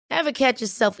Ever catch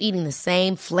yourself eating the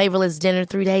same flavorless dinner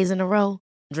 3 days in a row?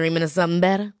 Dreaming of something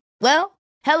better? Well,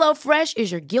 HelloFresh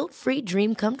is your guilt-free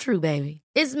dream come true, baby.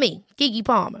 It's me, Keke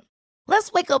Palmer.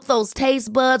 Let's wake up those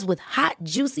taste buds with hot,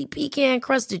 juicy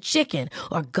pecan-crusted chicken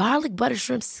or garlic butter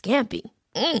shrimp scampi.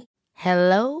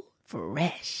 Hello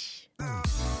Fresh.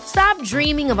 Stop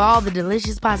dreaming of all the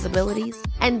delicious possibilities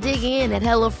and dig in at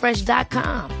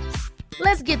HelloFresh.com.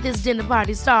 Let's get this dinner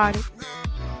party started.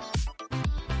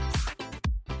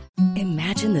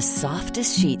 Imagine the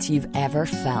softest sheets you've ever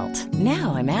felt.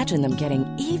 Now imagine them getting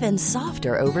even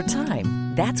softer over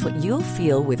time. That's what you'll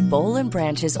feel with Boll &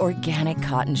 Branch's organic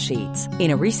cotton sheets.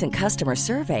 In a recent customer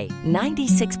survey,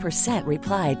 96%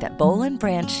 replied that Boll &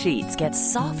 Branch sheets get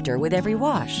softer with every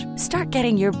wash. Start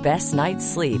getting your best night's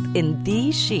sleep in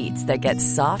these sheets that get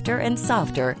softer and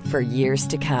softer for years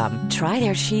to come. Try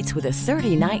their sheets with a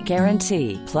 30-night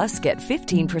guarantee. Plus, get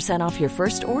 15% off your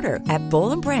first order at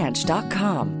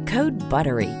bollandbranch.com. Code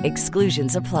BUTTERY.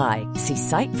 Exclusions apply. See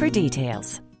site for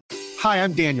details. Hi,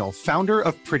 I'm Daniel, founder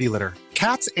of Pretty Litter.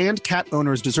 Cats and cat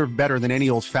owners deserve better than any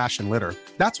old-fashioned litter.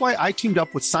 That's why I teamed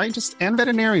up with scientists and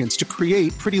veterinarians to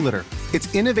create Pretty Litter.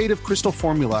 Its innovative crystal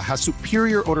formula has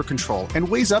superior odor control and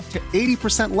weighs up to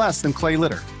 80% less than clay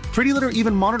litter. Pretty Litter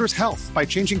even monitors health by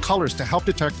changing colors to help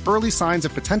detect early signs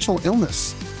of potential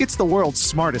illness. It's the world's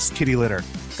smartest kitty litter.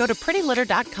 Go to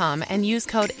prettylitter.com and use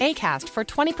code ACAST for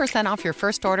 20% off your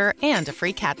first order and a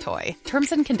free cat toy.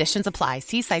 Terms and conditions apply.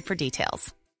 See site for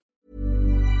details.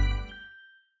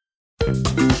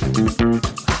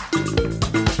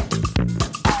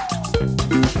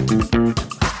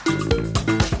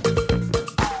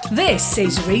 This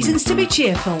is Reasons to be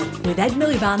Cheerful with Ed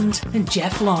Miliband and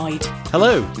Jeff Lloyd.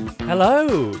 Hello.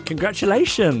 Hello.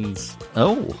 Congratulations.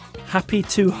 Oh. Happy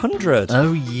 200.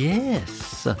 Oh,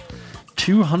 yes.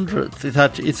 200th.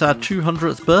 It's our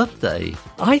 200th birthday.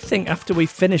 I think after we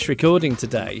finish recording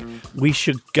today, we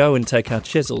should go and take our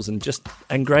chisels and just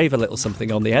engrave a little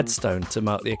something on the Edstone to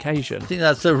mark the occasion. I think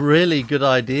that's a really good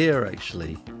idea,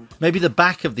 actually. Maybe the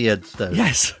back of the Edstone.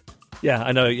 Yes. Yeah,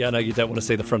 I know you don't want to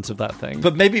see the front of that thing.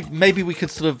 But maybe we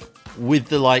could sort of, with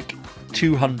the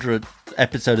 200th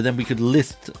episode, and then we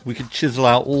could chisel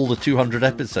out all the 200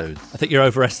 episodes. I think you're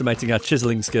overestimating our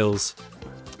chiseling skills.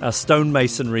 Our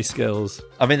stonemasonry skills.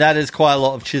 I mean, that is quite a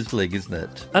lot of chiselling, isn't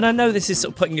it? And I know this is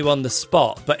sort of putting you on the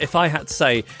spot, but if I had to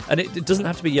say, and it doesn't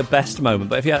have to be your best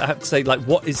moment, but if you had to say,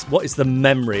 what is the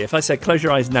memory? If I say, close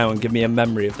your eyes now and give me a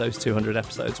memory of those 200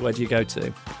 episodes, where do you go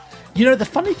to? You know, the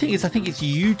funny thing is, I think it's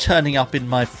you turning up in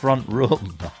my front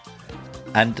room,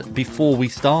 and before we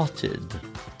started,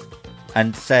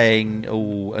 and saying,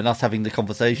 and us having the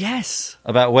conversation. Yes.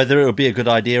 About whether it would be a good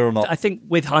idea or not. I think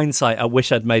with hindsight, I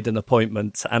wish I'd made an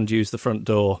appointment and used the front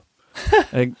door.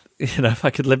 If I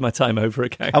could live my time over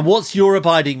again. And what's your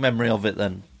abiding memory of it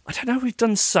then? I don't know, we've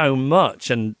done so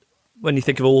much. And when you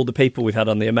think of all the people we've had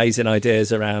on, the amazing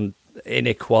ideas around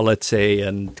inequality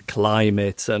and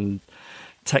climate and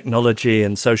technology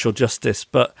and social justice,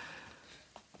 but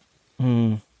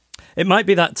it might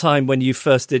be that time when you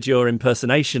first did your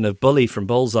impersonation of Bully from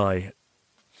Bullseye.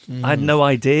 I had no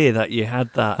idea that you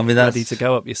had that ready to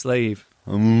go up your sleeve.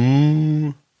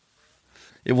 It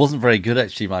wasn't very good,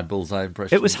 actually, my Bullseye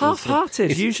impression. It was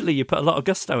half-hearted. Usually you put a lot of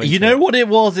gusto into it. You know what it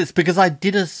was? It's because I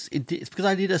did a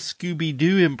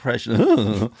Scooby-Doo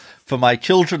impression for my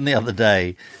children the other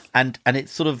day, and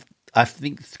it's sort of, I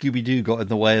think Scooby-Doo got in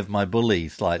the way of my Bully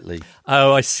slightly.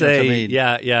 Oh, I see. You know what I mean?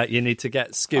 Yeah. You need to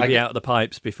get Scooby out of the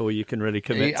pipes before you can really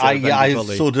commit to Bully.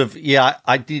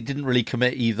 I didn't really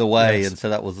commit either way, yes. And so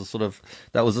that was a sort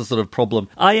of problem.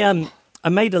 I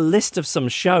made a list of some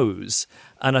shows,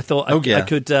 and I thought I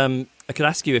could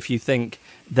ask you if you think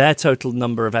their total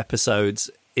number of episodes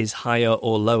is higher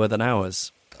or lower than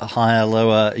ours. Higher,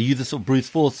 lower. Are you the sort of Bruce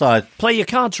Forsyth? Play your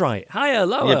cards right. Higher,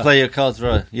 lower. Yeah, play your cards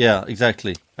right. Yeah,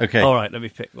 exactly. Okay. All right, let me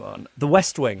pick one. The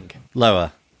West Wing.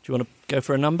 Lower. Do you want to go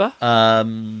for a number?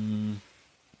 Can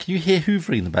you hear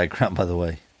hoovering in the background, by the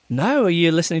way? No, are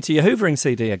you listening to your hoovering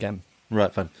CD again?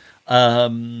 Right, fine.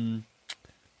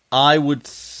 I would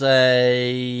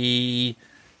say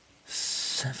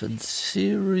 7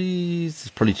 series.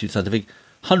 It's probably too scientific.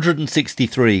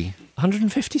 163.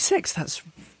 156. That's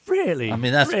really,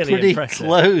 that's really pretty impressive.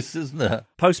 Close, isn't it?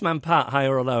 Postman Pat,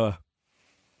 higher or lower?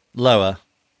 Lower.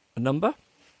 A number?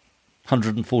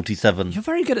 147. You're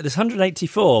very good at this.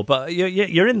 184, but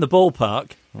you're in the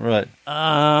ballpark. Right.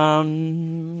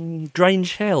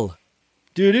 Grange Hill.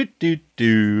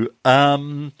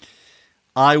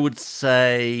 I would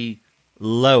say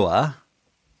lower,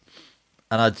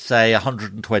 and I'd say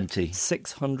 120.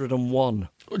 601.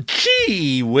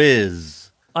 Gee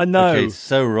whiz. I know. Okay,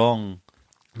 so wrong.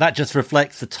 That just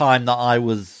reflects the time that I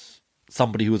was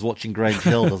somebody who was watching Grange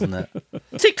Hill, doesn't it?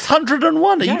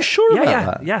 601, are you sure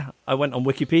about that? Yeah, I went on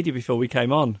Wikipedia before we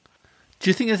came on. Do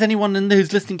you think there's anyone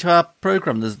who's listening to our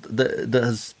programme that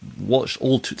has watched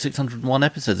all 601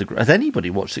 episodes? Has anybody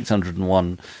watched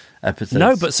 601 episodes?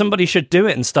 No, but somebody should do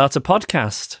it and start a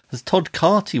podcast. Has Todd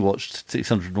Carty watched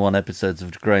 601 episodes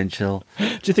of Grange Hill?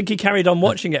 Do you think he carried on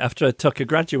watching it after Tucker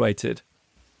graduated?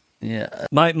 Yeah.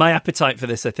 My appetite for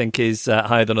this, I think, is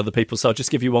higher than other people's, so I'll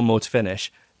just give you one more to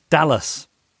finish. Dallas.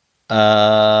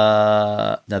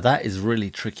 Now, that is really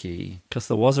tricky. Because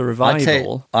there was a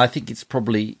revival. I think it's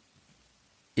probably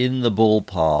in the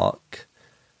ballpark.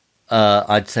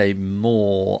 I'd say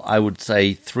more. I would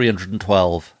say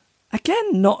 312.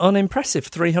 Again, not unimpressive.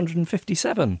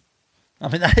 357. I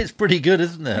mean, that is pretty good,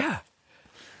 isn't it? Yeah.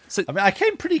 So, I mean, I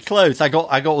came pretty close. I got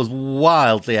was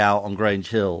wildly out on Grange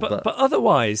Hill, but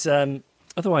otherwise,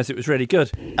 it was really good.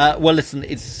 Well, listen,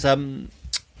 it's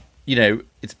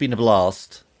it's been a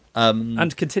blast,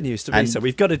 and continues to be so.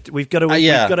 We've got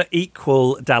to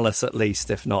equal Dallas at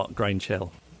least, if not Grange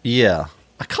Hill. Yeah,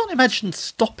 I can't imagine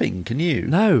stopping. Can you?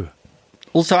 No.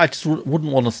 Also, I just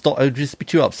wouldn't want to stop. It would just be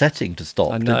too upsetting to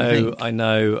stop. I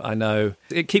know.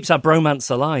 It keeps our bromance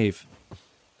alive.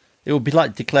 It would be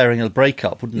like declaring a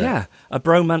breakup, wouldn't it? Yeah, a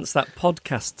bromance that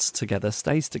podcasts together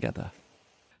stays together.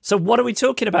 So what are we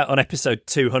talking about on episode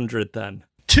 200 then?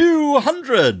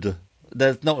 200!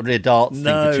 There's not really a darts thing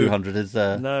for 200, is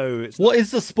there? No. It's what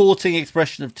is the sporting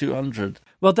expression of 200?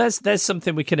 Well, there's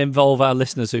something we can involve our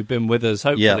listeners who've been with us,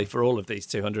 hopefully, for all of these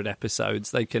 200 episodes.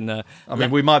 They can...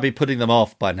 we might be putting them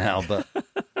off by now, but...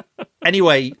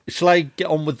 Anyway, shall I get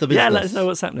on with the business? Yeah, let us know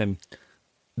what's happening.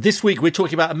 This week, we're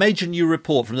talking about a major new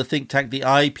report from the think tank, the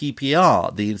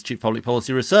IPPR, the Institute of Public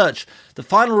Policy Research, the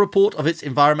final report of its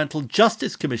Environmental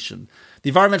Justice Commission. The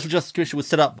Environmental Justice Commission was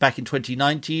set up back in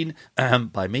 2019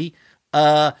 by me,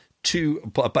 by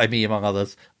me among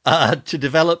others, to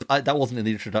develop... that wasn't in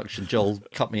the introduction, Joel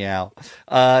cut me out.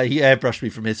 He airbrushed me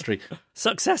from history.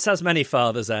 Success has many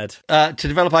fathers, Ed. To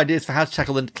develop ideas for how to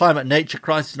tackle the climate and nature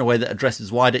crisis in a way that addresses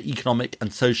wider economic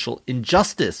and social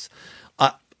injustice.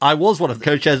 I was one of the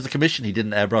co-chairs of the commission. He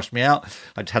didn't airbrush me out.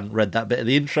 I hadn't read that bit of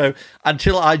the intro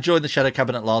until I joined the Shadow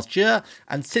Cabinet last year.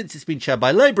 And since it's been chaired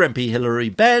by Labour MP Hilary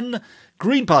Benn,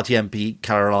 Green Party MP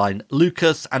Caroline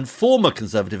Lucas, and former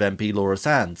Conservative MP Laura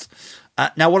Sands.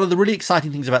 Now, one of the really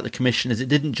exciting things about the commission is it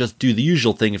didn't just do the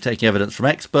usual thing of taking evidence from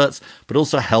experts, but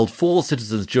also held 4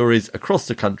 citizens' juries across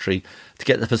the country to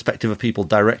get the perspective of people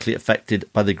directly affected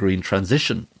by the green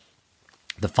transition.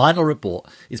 The final report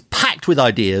is packed with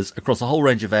ideas across a whole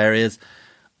range of areas.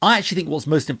 I actually think what's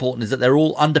most important is that they're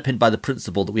all underpinned by the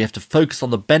principle that we have to focus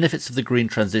on the benefits of the green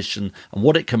transition and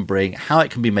what it can bring, how it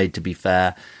can be made to be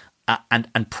fair, and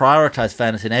prioritise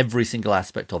fairness in every single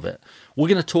aspect of it. We're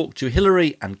going to talk to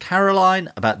Hilary and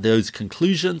Caroline about those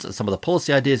conclusions and some of the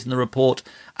policy ideas in the report.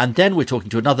 And then we're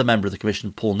talking to another member of the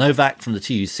Commission, Paul Novak from the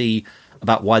TUC,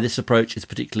 about why this approach is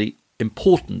particularly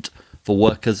important for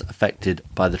workers affected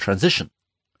by the transition.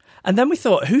 And then we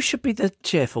thought, who should be the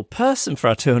cheerful person for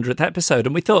our 200th episode?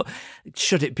 And we thought,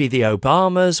 should it be the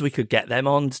Obamas? We could get them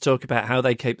on to talk about how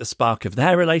they keep the spark of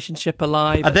their relationship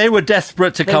alive. And they were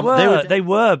desperate to come. They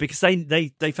were because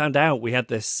they found out we had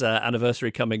this anniversary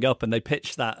coming up and they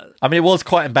pitched that. I mean, it was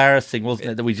quite embarrassing,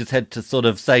 wasn't it, that we just had to sort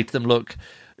of say to them, look,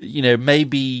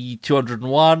 maybe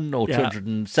 201 or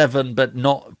 207, but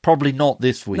probably not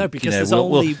this week. No, because there's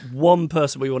only one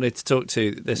person we wanted to talk to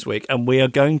this week, and we are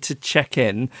going to check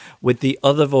in with the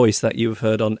other voice that you've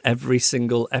heard on every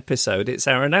single episode. It's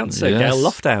our announcer, Gail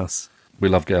Lofthouse. We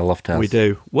love Gail Lofthouse. We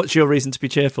do. What's your reason to be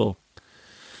cheerful?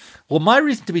 Well, my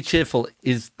reason to be cheerful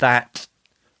is that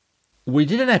we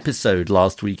did an episode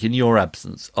last week in your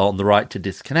absence on the right to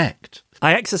disconnect.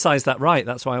 I exercised that right.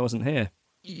 That's why I wasn't here.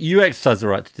 You exercise the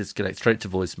right to disconnect, straight to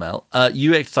voicemail.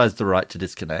 You exercise the right to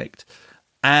disconnect.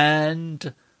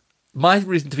 And my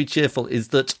reason to be cheerful is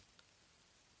that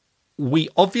we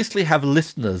obviously have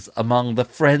listeners among the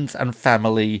friends and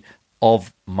family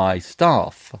of my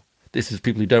staff. This is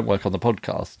people who don't work on the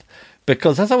podcast.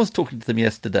 Because as I was talking to them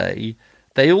yesterday,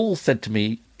 they all said to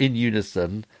me in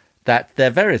unison that their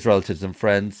various relatives and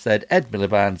friends said, Ed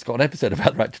Miliband's got an episode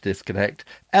about the right to disconnect.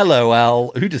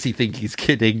 LOL, who does he think he's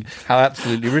kidding? How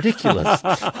absolutely ridiculous.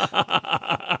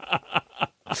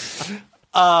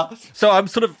 So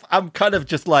I'm kind of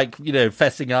just like,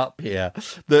 fessing up here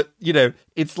that,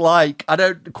 it's like, I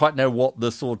don't quite know what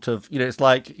the sort of, it's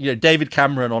like, David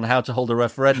Cameron on how to hold a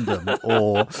referendum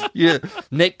or,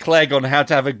 Nick Clegg on how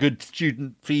to have a good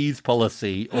student fees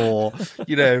policy or,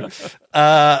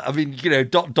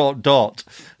 dot.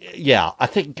 Yeah, I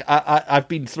think I've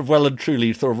been sort of well and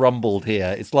truly sort of rumbled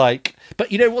here. It's like,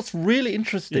 but what's really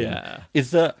interesting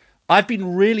is that I've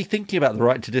been really thinking about the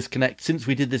right to disconnect since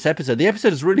we did this episode. The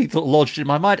episode has really lodged in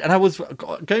my mind. And I was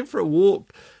going for a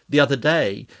walk the other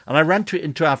day, and I ran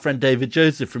into our friend David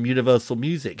Joseph from Universal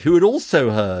Music, who had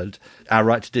also heard our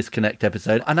Right to Disconnect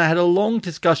episode. And I had a long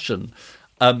discussion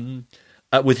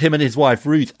with him and his wife,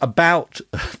 Ruth, about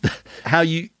how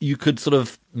you could sort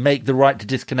of make the right to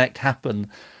disconnect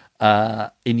happen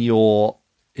in your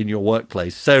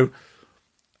workplace. So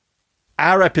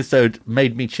our episode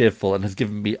made me cheerful and has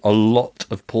given me a lot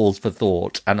of pause for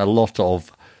thought and a lot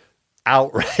of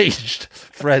outraged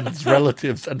friends,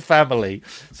 relatives, and family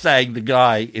saying the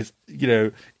guy is,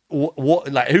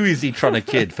 what, like, who is he trying to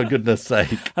kid, for goodness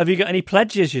sake? Have you got any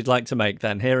pledges you'd like to make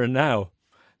then, here and now,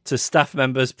 to staff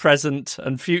members present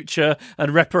and future,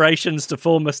 and reparations to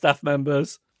former staff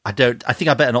members? I think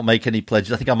I better not make any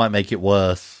pledges. I think I might make it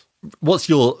worse. What's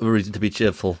your reason to be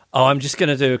cheerful? Oh, I'm just going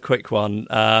to do a quick one.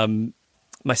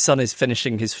 My son is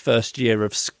finishing his first year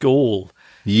of school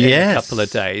in a couple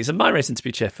of days. And my reason to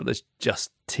be cheerful is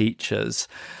just teachers.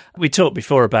 We talked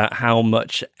before about how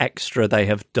much extra they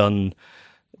have done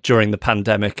during the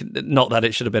pandemic. Not that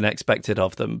it should have been expected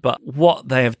of them, but what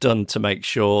they have done to make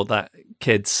sure that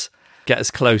kids get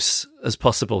as close as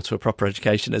possible to a proper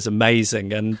education is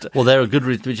amazing. And well, they're a good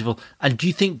reason to be cheerful. And do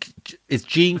you think, is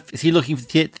he looking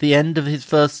to the end of his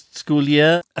first school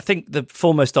year? I think the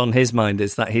foremost on his mind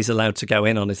is that he's allowed to go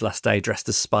in on his last day dressed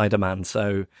as Spider-Man.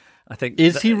 So I think...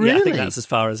 Is he really? Yeah, I think that's as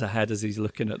far as ahead as he's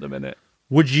looking at the minute.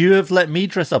 Would you have let me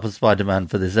dress up as Spider-Man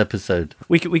for this episode?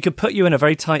 We could put you in a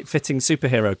very tight-fitting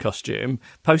superhero costume,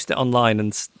 post it online,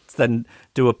 and then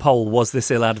do a poll, was this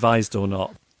ill-advised or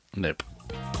not? Nope.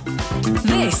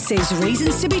 This is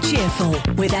Reasons to be Cheerful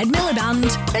with Ed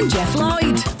Miliband and Jeff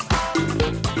Lloyd.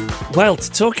 Well,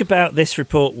 to talk about this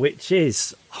report, which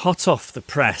is hot off the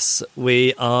press,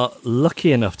 we are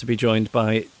lucky enough to be joined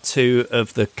by two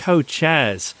of the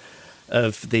co-chairs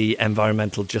of the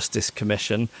Environmental Justice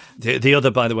Commission. The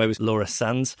other, by the way, was Laura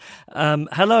Sands.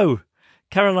 Hello,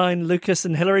 Caroline Lucas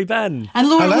and Hilary Benn. And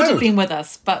Laura would have been with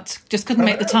us, but just couldn't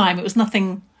make the time. It was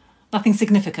nothing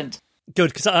significant.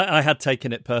 Good, because I had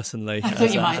taken it personally. I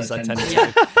thought you might. As I tended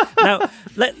to. Now,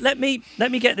 let me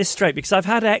get this straight, because I've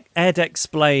had Ed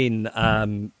explain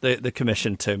the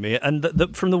commission to me,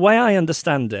 and from the way I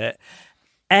understand it,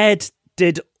 Ed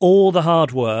did all the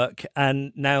hard work,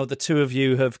 and now the two of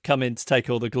you have come in to take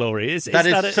all the glory. Is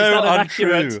that so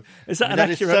untrue? Is that an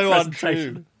accurate presentation?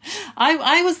 Untrue.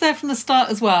 I was there from the start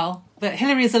as well, but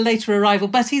Hilary is a later arrival,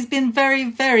 but he's been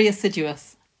very, very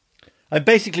assiduous. And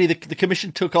basically, the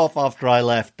commission took off after I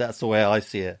left. That's the way I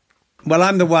see it. Well,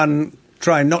 I'm the one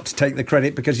trying not to take the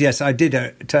credit because, yes, I did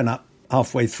turn up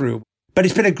halfway through. But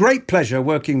it's been a great pleasure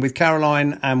working with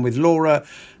Caroline and with Laura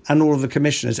and all of the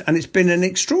commissioners, and it's been an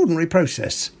extraordinary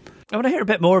process. I want to hear a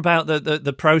bit more about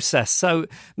the process. So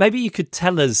maybe you could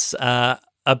tell us a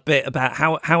bit about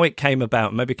how it came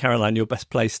about. Maybe, Caroline, you're best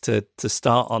placed to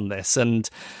start on this, and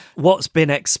what's been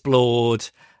explored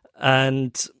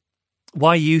and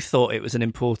why you thought it was an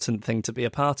important thing to be a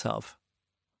part of.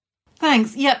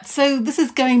 Thanks. Yep. So this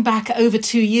is going back over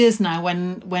 2 years now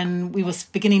when we were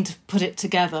beginning to put it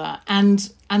together. And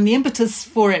the impetus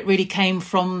for it really came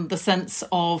from the sense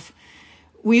of,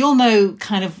 we all know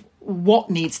kind of what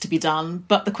needs to be done,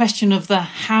 but the question of the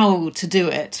how to do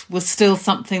it was still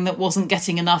something that wasn't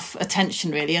getting enough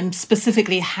attention, really, and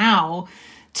specifically how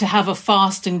to have a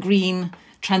fast and green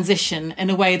transition in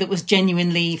a way that was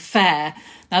genuinely fair.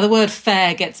 Now, the word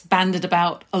fair gets bandied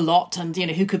about a lot, and,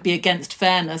 who could be against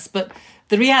fairness? But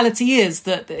the reality is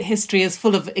that history is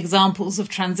full of examples of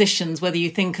transitions, whether you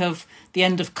think of the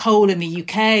end of coal in the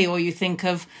UK or you think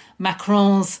of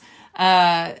Macron's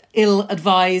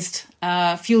ill-advised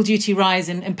fuel duty rise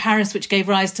in Paris, which gave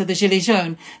rise to the Gilets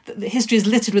jaunes. The history is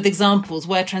littered with examples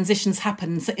where transitions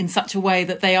happen in such a way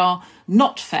that they are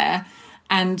not fair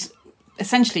and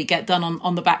essentially get done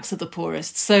on the backs of the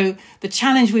poorest. So the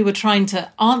challenge we were trying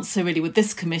to answer really with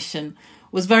this commission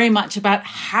was very much about,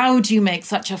 how do you make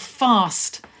such a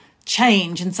fast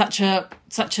change and such a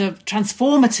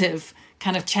transformative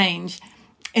kind of change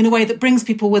in a way that brings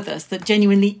people with us, that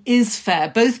genuinely is fair,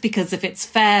 both because if it's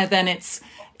fair, then it's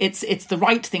the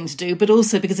right thing to do, but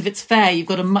also because if it's fair, you've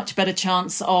got a much better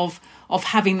chance of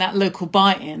having that local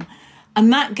buy-in.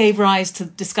 And that gave rise to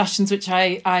discussions which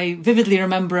I vividly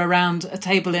remember around a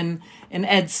table in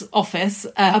Ed's office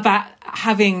about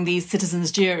having these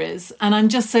citizens' juries. And I'm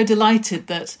just so delighted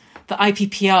that the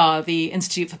IPPR, the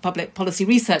Institute for Public Policy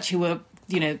Research, who were,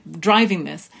 driving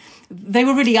this, they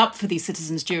were really up for these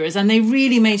citizens' juries, and they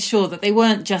really made sure that they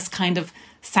weren't just kind of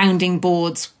sounding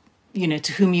boards,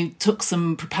 to whom you took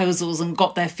some proposals and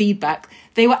got their feedback.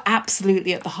 They were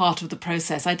absolutely at the heart of the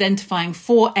process, identifying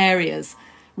 4 areas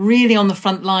really on the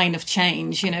front line of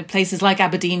change, places like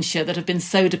Aberdeenshire that have been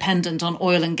so dependent on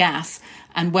oil and gas,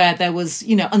 and where there was,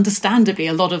 understandably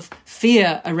a lot of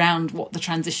fear around what the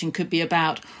transition could be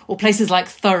about, or places like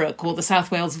Thurrock or the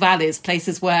South Wales Valleys,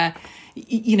 places where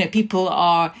people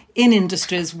are in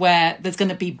industries where there's going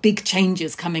to be big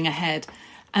changes coming ahead.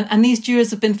 And these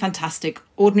jurors have been fantastic.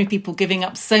 Ordinary people giving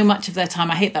up so much of their time.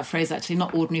 I hate that phrase, actually,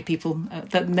 not ordinary people.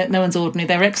 That no one's ordinary.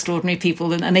 They're extraordinary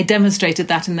people. And they demonstrated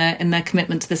that in their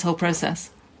commitment to this whole process.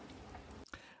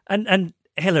 And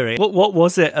Hilary, what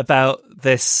was it about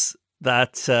this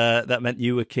that meant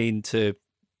you were keen to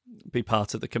be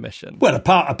part of the commission? Well,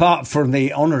 apart from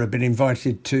the honour of being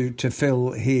invited to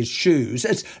fill his shoes,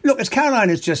 as Caroline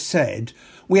has just said,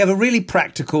 we have a really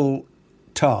practical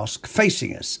task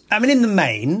facing us. I mean, in the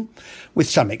main, with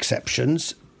some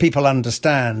exceptions, people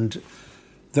understand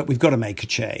that we've got to make a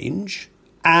change.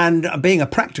 And being a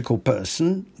practical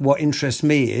person, what interests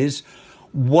me is,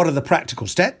 what are the practical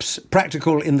steps?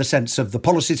 Practical in the sense of the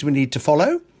policies we need to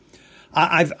follow.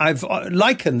 I've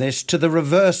likened this to the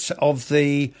reverse of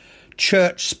the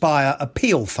Church Spire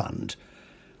Appeal Fund.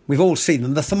 We've all seen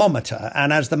them, the thermometer.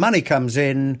 And as the money comes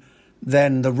in,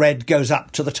 then the red goes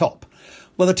up to the top.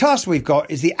 Well, the task we've got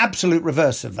is the absolute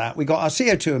reverse of that. We've got our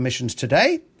CO2 emissions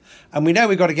today, and we know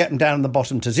we've got to get them down the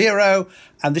bottom to 0.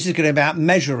 And this is going to be about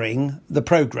measuring the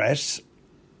progress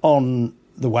on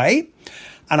the way.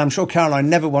 And I'm sure Caroline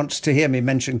never wants to hear me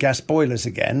mention gas boilers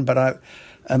again, but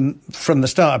from the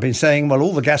start, I've been saying, well,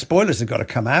 all the gas boilers have got to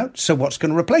come out, so what's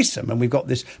going to replace them? And we've got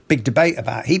this big debate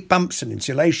about heat pumps and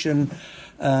insulation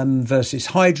versus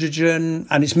hydrogen.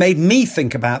 And it's made me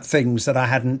think about things that I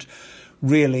hadn't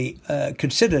really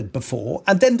considered before.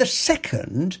 And then the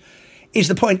second is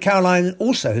the point Caroline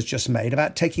also has just made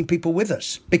about taking people with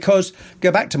us. Because,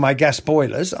 go back to my gas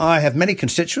boilers, I have many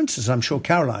constituents, as I'm sure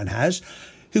Caroline has,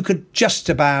 who could just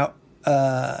about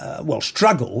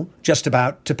struggle just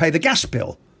about to pay the gas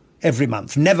bill every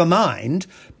month, never mind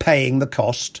paying the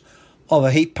cost of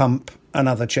a heat pump and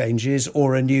other changes,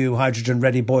 or a new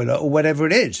hydrogen-ready boiler, or whatever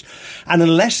it is. And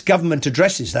unless government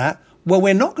addresses that, well,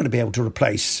 we're not going to be able to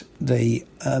replace the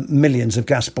millions of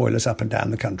gas boilers up and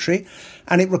down the country.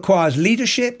 And it requires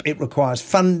leadership, it requires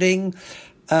funding,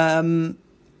 and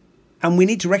we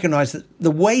need to recognise that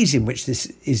the ways in which this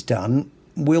is done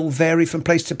will vary from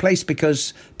place to place,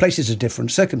 because places are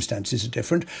different, circumstances are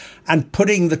different, and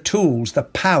putting the tools, the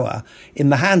power in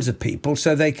the hands of people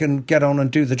so they can get on and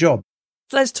do the job.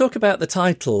 Let's talk about the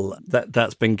title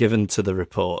that's been given to the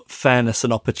report, Fairness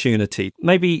and Opportunity.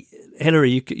 Maybe,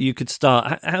 Hilary, you could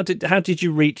start. How did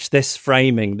you reach this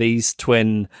framing, these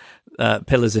twin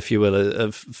pillars, if you will,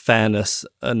 of fairness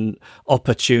and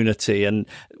opportunity? And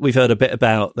we've heard a bit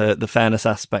about the fairness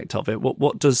aspect of it.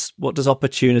 What does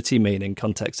opportunity mean in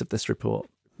context of this report?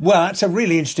 Well, that's a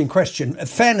really interesting question.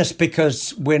 Fairness,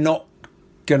 because we're not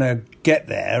going to get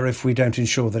there if we don't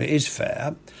ensure that it is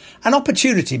fair. And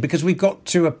opportunity, because we've got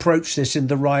to approach this in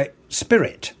the right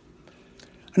spirit.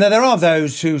 Now, there are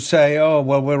those who say, oh,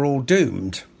 well, we're all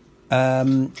doomed.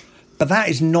 But that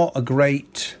is not a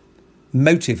great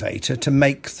motivator to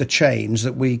make the change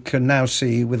that we can now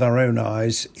see with our own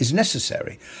eyes is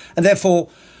necessary. And therefore,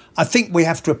 I think we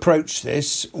have to approach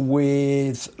this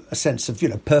with a sense of,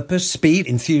 purpose, speed,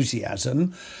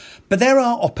 enthusiasm. But there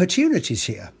are opportunities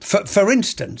here. For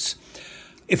instance,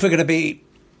 if we're going to be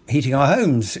heating our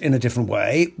homes in a different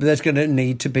way, there's going to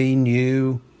need to be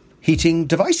new heating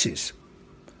devices.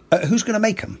 Who's going to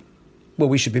make them? Well,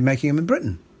 we should be making them in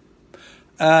Britain.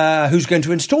 Who's going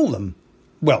to install them?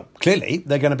 Well, clearly,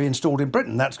 they're going to be installed in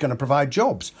Britain. That's going to provide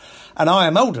jobs. And I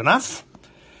am old enough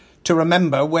to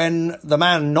remember when the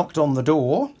man knocked on the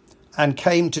door and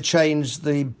came to change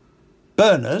the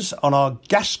burners on our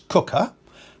gas cooker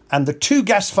and the 2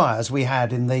 gas fires we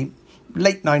had in the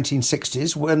late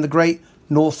 1960s when the great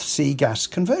North Sea gas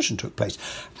conversion took place.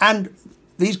 And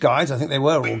these guys, I think they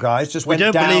were all guys, just went down.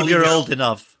 We don't believe you're old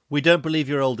enough. We don't believe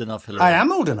you're old enough, Hilary. I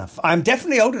am old enough. I'm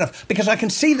definitely old enough, because I can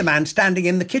see the man standing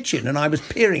in the kitchen and I was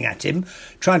peering at him,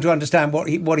 trying to understand what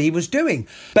he was doing.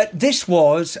 But this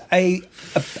was a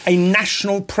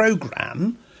national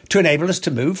programme to enable us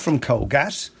to move from coal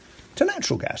gas to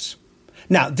natural gas.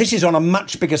 Now, this is on a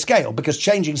much bigger scale because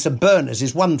changing some burners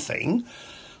is one thing.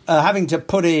 Having to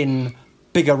put in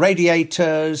bigger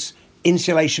radiators,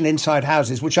 insulation inside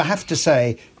houses, which I have to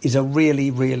say is a really,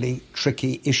 really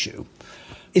tricky issue.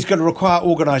 It's going to require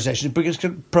organisation because it's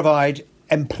going to provide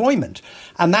employment.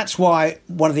 And that's why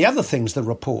one of the other things the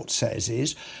report says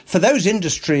is for those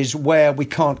industries where we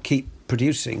can't keep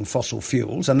producing fossil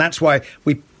fuels, and that's why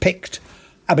we picked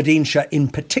Aberdeenshire in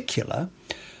particular,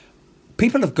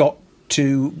 people have got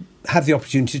to have the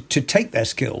opportunity to take their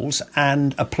skills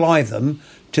and apply them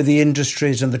to the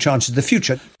industries and the chances of the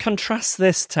future. Contrast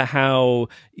this to how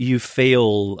you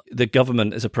feel the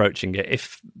government is approaching it.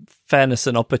 If fairness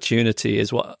and opportunity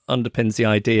is what underpins the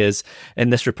ideas in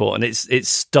this report, and it's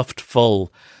stuffed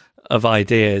full of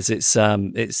ideas, it's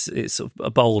a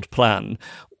bold plan.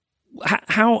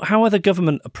 How are the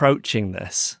government approaching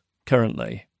this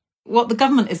currently? What the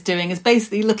government is doing is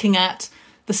basically looking at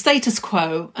the status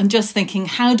quo and just thinking,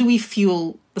 how do we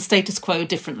fuel the status quo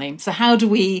differently? So how do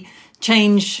we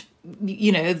change,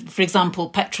 for example,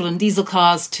 petrol and diesel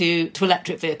cars to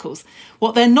electric vehicles?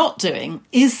 What they're not doing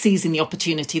is seizing the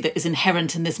opportunity that is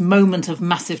inherent in this moment of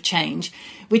massive change,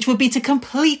 which would be to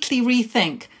completely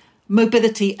rethink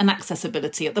mobility and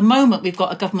accessibility. At the moment, we've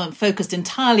got a government focused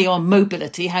entirely on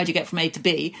mobility. How do you get from A to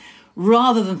B?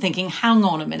 Rather than thinking, hang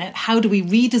on a minute, how do we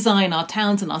redesign our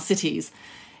towns and our cities,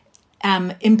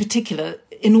 in particular,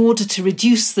 in order to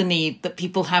reduce the need that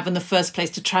people have in the first place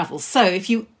to travel? So if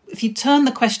you turn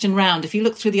the question round, if you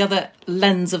look through the other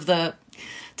lens of the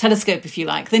telescope, if you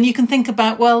like, then you can think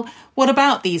about, well, what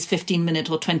about these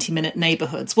 15-minute or 20-minute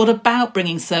neighbourhoods? What about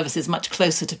bringing services much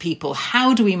closer to people?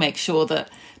 How do we make sure that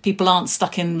people aren't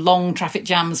stuck in long traffic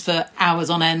jams for hours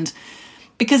on end?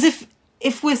 Because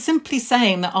if we're simply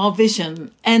saying that our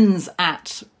vision ends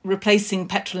at replacing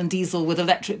petrol and diesel with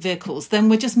electric vehicles, then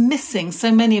we're just missing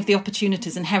so many of the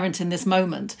opportunities inherent in this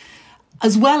moment,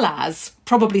 as well as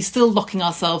probably still locking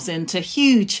ourselves into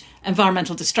huge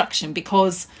environmental destruction,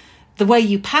 because the way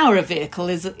you power a vehicle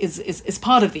is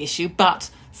part of the issue, but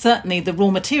certainly the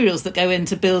raw materials that go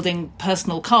into building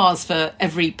personal cars for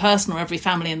every person or every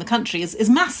family in the country is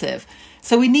massive.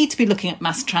 So we need to be looking at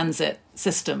mass transit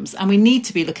systems, and we need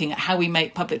to be looking at how we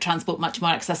make public transport much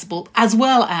more accessible, as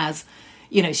well as,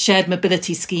 shared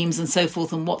mobility schemes and so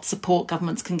forth, and what support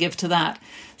governments can give to that.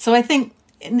 So I think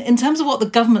in terms of what the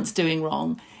government's doing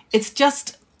wrong, it's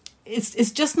just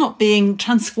not being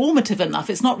transformative enough.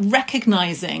 It's not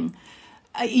recognising,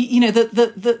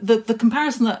 the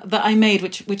comparison that I made,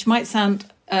 which might sound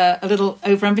a little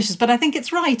overambitious, but I think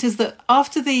it's right, is that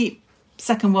after the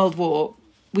Second World War,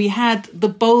 we had the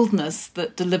boldness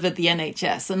that delivered the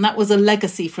NHS, and that was a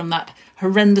legacy from that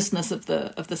horrendousness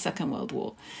of the Second World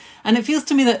War. And it feels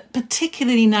to me that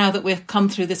particularly now that we've come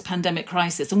through this pandemic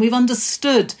crisis and we've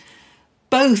understood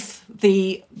both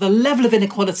the level of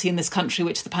inequality in this country,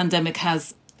 which the pandemic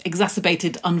has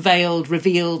exacerbated, unveiled,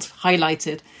 revealed,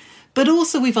 highlighted, but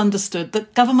also we've understood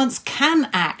that governments can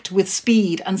act with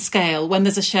speed and scale when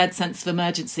there's a shared sense of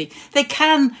emergency. They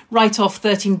can write off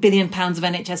 £13 billion of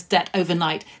NHS debt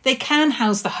overnight. They can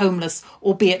house the homeless,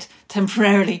 albeit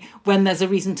temporarily, when there's a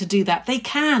reason to do that. They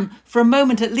can, for a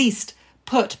moment at least,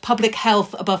 put public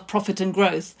health above profit and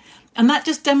growth. And that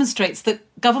just demonstrates that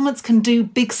governments can do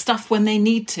big stuff when they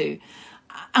need to.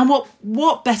 And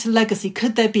what better legacy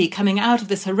could there be coming out of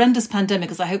this horrendous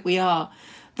pandemic, as I hope we are,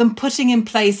 than putting in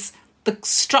place the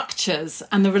structures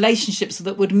and the relationships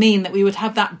that would mean that we would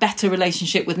have that better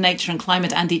relationship with nature and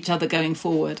climate and each other going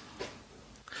forward.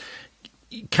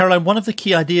 Caroline, one of the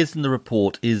key ideas in the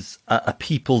report is a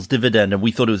people's dividend, and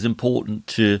we thought it was important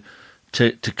to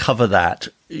cover that.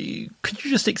 Could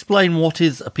you just explain what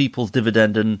is a people's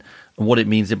dividend and what it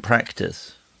means in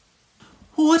practice?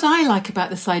 Well, what I like about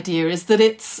this idea is that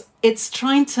it's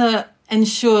trying to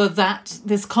ensure that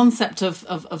this concept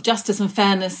of justice and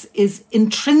fairness is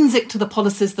intrinsic to the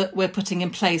policies that we're putting in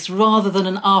place, rather than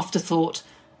an afterthought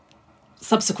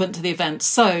subsequent to the event.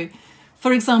 So,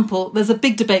 for example, there's a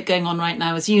big debate going on right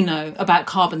now, as you know, about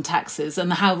carbon taxes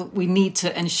and how we need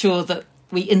to ensure that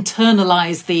we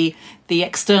internalise the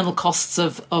external costs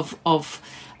of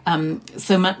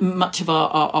so much of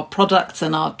our products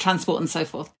and our transport and so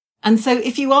forth. And so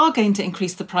if you are going to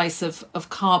increase the price of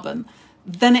carbon,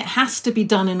 then it has to be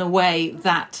done in a way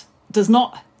that does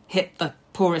not hit the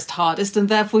poorest hardest, and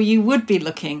therefore you would be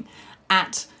looking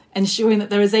at ensuring that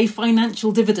there is a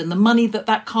financial dividend. The money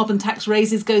that carbon tax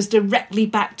raises goes directly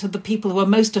back to the people who are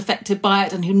most affected by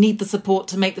it and who need the support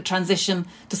to make the transition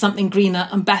to something greener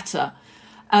and better.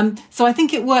 So I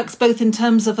think it works both in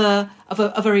terms of a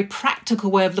very practical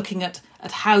way of looking at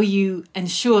how you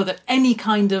ensure that any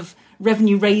kind of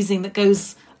revenue raising that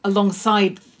goes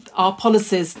alongside our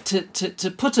policies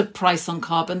to put a price on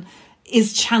carbon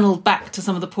is channeled back to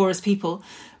some of the poorest people.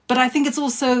 But I think it's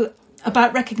also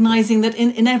about recognising that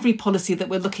in every policy that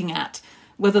we're looking at,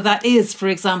 whether that is, for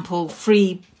example,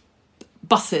 free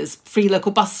buses, free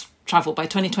local bus travel by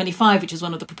 2025, which is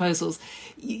one of the proposals,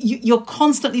 you're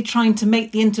constantly trying to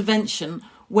make the intervention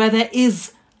where there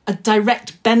is a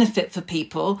direct benefit for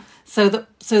people, so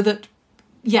that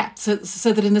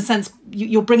in a sense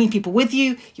you're bringing people with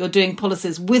you, you're doing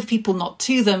policies with people, not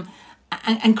to them,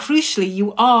 and crucially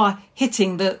you are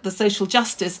hitting the social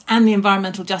justice and the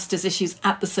environmental justice issues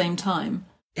at the same time.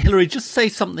 Hilary, just say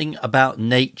something about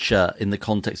nature in the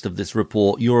context of this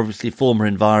report. You're obviously former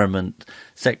Environment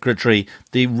Secretary.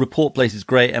 The report places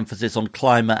great emphasis on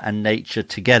climate and nature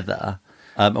together.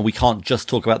 And we can't just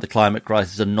talk about the climate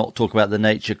crisis and not talk about the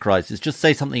nature crisis. Just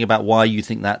say something about why you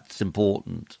think that's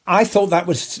important. I thought that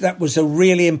was a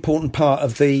really important part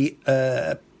of the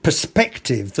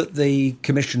perspective that the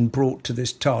Commission brought to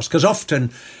this task. Because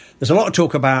often there's a lot of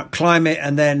talk about climate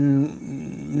and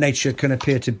then nature can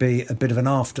appear to be a bit of an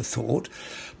afterthought.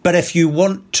 But if you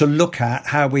want to look at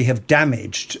how we have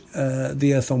damaged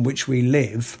the earth on which we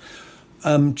live,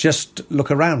 just look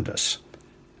around us.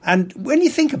 And when you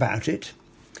think about it,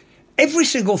 every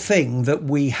single thing that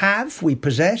we have, we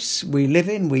possess, we live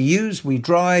in, we use, we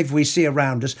drive, we see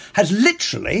around us has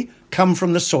literally come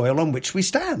from the soil on which we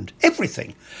stand.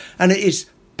 Everything. And it is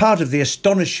part of the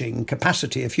astonishing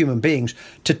capacity of human beings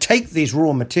to take these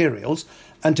raw materials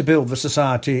and to build the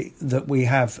society that we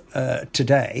have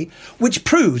today, which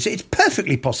proves it's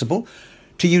perfectly possible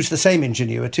to use the same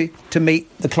ingenuity to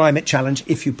meet the climate challenge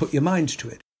if you put your mind to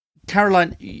it.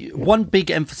 Caroline, one big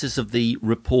emphasis of the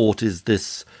report is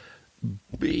this.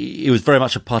 It was very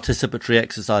much a participatory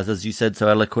exercise, as you said so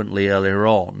eloquently earlier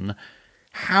on.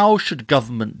 How should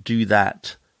government do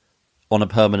that on a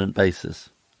permanent basis?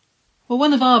 Well,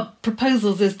 one of our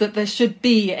proposals is that there should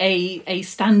be a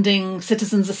standing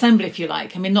citizens' assembly, if you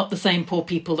like. I mean, not the same poor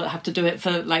people that have to do it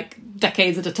for like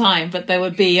decades at a time, but there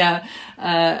would be a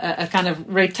kind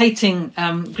of rotating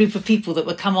group of people that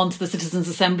would come onto the citizens'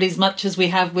 assemblies, much as we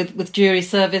have with jury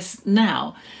service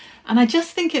now. And I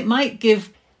just think it might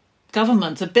give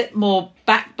government a bit more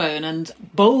backbone and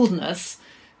boldness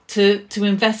to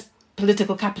invest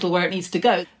political capital where it needs to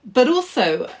go. But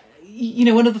also, you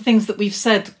know, one of the things that we've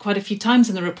said quite a few times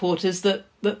in the report is that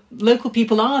local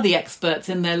people are the experts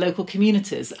in their local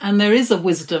communities. And there is a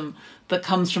wisdom that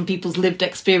comes from people's lived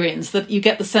experience that you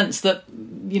get the sense that,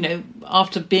 you know,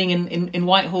 after being in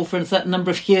Whitehall for a certain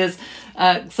number of years,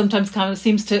 sometimes kind of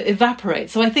seems to evaporate.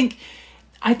 So I think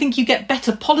you get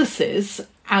better policies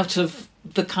out of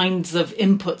the kinds of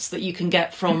inputs that you can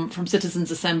get from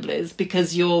citizens' assemblies,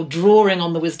 because you're drawing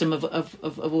on the wisdom of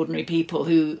ordinary people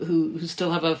who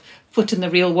still have a foot in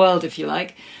the real world, if you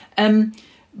like.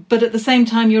 But at the same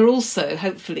time, you're also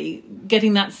hopefully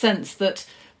getting that sense that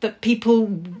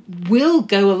people will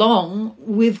go along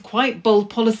with quite bold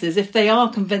policies if they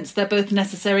are convinced they're both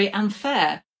necessary and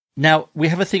fair. Now, we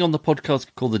have a thing on the podcast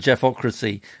called the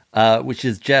Jeffocracy, which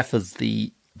is Jeff as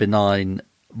the benign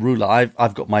ruler.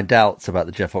 I've got my doubts about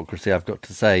the Jeffocracy, I've got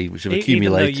to say, which have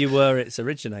accumulated. Even though you were its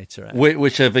originator.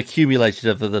 Which have accumulated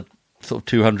over the sort of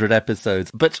 200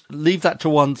 episodes. But leave that to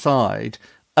one side.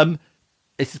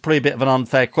 This is probably a bit of an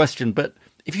unfair question, but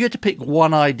if you had to pick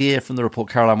one idea from the report,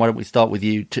 Caroline, why don't we start with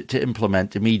you, to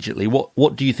implement immediately?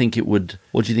 What do you think it would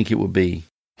be?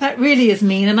 That really is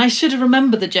mean, and I should have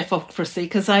remembered the Jeffocracy,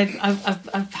 because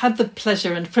I've had the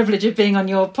pleasure and privilege of being on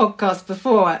your podcast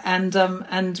before,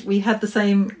 and we had the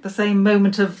same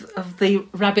moment of the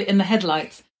rabbit in the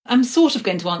headlights. I'm sort of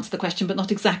going to answer the question, but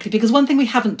not exactly, because one thing we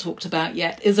haven't talked about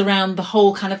yet is around the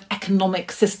whole kind of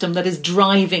economic system that is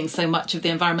driving so much of the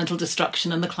environmental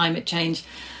destruction and the climate change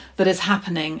that is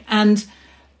happening. And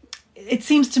it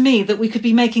seems to me that we could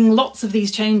be making lots of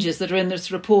these changes that are in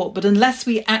this report, but unless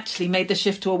we actually made the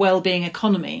shift to a well-being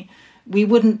economy, we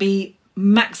wouldn't be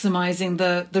maximising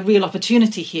the real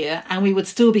opportunity here, and we would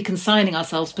still be consigning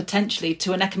ourselves potentially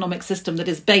to an economic system that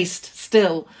is based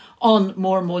still on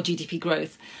more and more GDP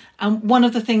growth. And one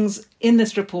of the things in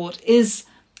this report is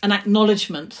an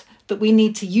acknowledgement that we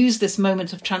need to use this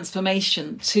moment of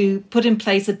transformation to put in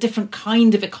place a different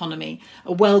kind of economy,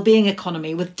 a well-being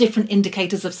economy with different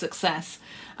indicators of success.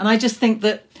 And I just think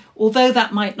that although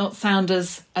that might not sound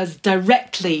as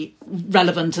directly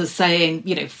relevant as saying,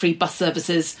 you know, free bus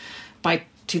services by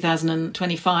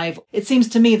 2025, it seems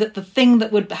to me that the thing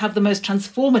that would have the most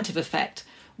transformative effect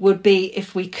would be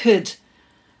if we could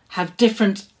have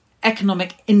different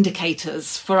economic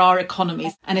indicators for our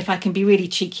economies. And if I can be really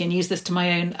cheeky and use this to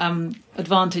my own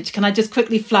advantage, can I just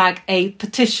quickly flag a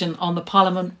petition on the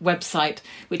Parliament website,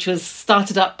 which was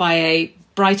started up by a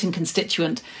Brighton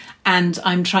constituent, and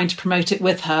I'm trying to promote it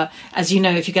with her. As you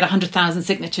know, if you get 100,000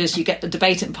 signatures, you get the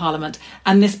debate in Parliament.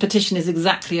 And this petition is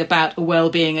exactly about a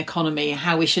well-being economy,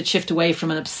 how we should shift away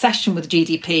from an obsession with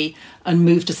GDP and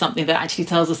move to something that actually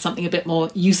tells us something a bit more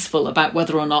useful about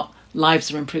whether or not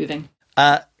lives are improving.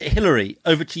 Hilary,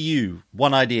 over to you.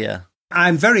 One idea.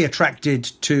 I'm very attracted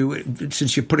to,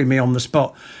 since you're putting me on the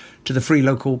spot, to the free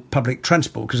local public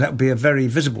transport, because that would be a very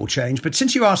visible change. But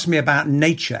since you asked me about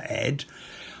nature, Ed,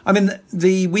 I mean,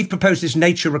 we've proposed this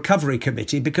Nature Recovery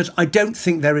Committee because I don't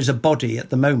think there is a body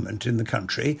at the moment in the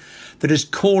country that is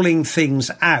calling things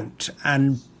out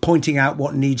and pointing out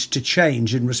what needs to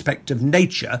change in respect of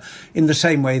nature in the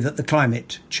same way that the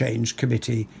Climate Change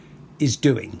Committee is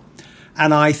doing.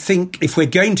 And I think if we're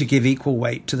going to give equal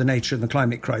weight to the nature and the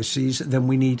climate crises, then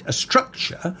we need a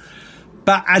structure.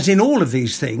 But as in all of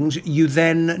these things, you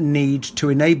then need to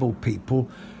enable people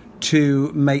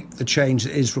to make the change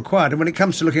that is required. And when it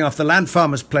comes to looking after the land,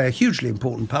 farmers play a hugely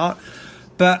important part.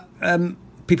 But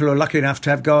people who are lucky enough to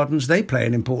have gardens, they play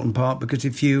an important part, because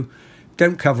if you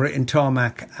don't cover it in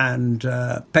tarmac and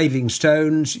paving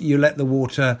stones, you let the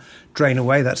water drain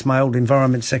away. That's my old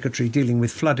Environment Secretary dealing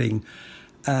with flooding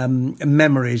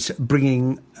memories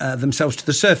bringing themselves to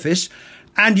the surface.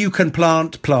 And you can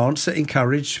plant plants that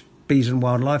encourage bees and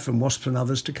wildlife and wasps and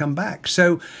others to come back.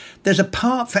 So there's a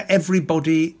part for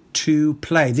everybody to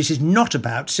play. This is not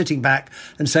about sitting back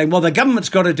and saying, well, the government's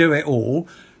got to do it all,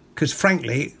 because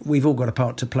frankly, we've all got a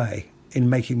part to play in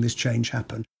making this change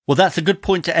happen. Well, that's a good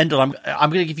point to end on. I'm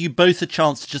going to give you both a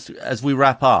chance, just as we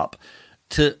wrap up,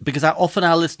 because often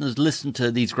our listeners listen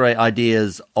to these great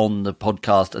ideas on the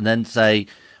podcast and then say,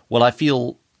 well, I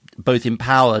feel both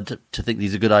empowered to think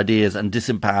these are good ideas and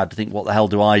disempowered to think, what the hell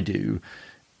do I do?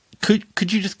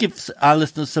 Could you just give our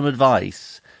listeners some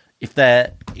advice if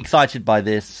they're excited by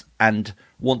this and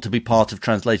want to be part of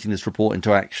translating this report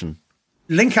into action?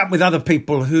 Link up with other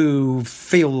people who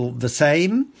feel the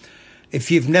same. If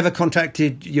you've never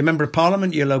contacted your Member of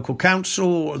Parliament, your local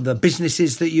council, the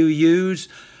businesses that you use,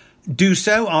 do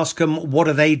so. Ask them, what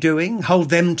are they doing? Hold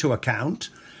them to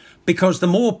account. Because the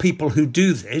more people who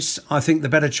do this, I think the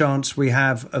better chance we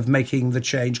have of making the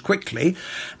change quickly.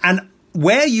 And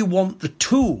where you want the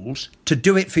tools to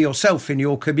do it for yourself in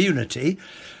your community,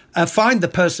 find the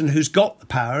person who's got the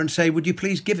power and say, would you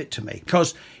please give it to me?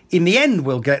 Because in the end,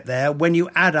 we'll get there when you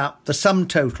add up the sum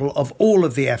total of all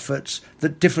of the efforts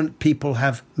that different people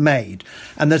have made.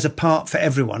 And there's a part for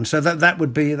everyone. So that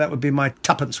would be my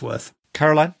tuppence worth.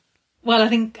 Caroline? Well, I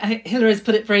think Hilary has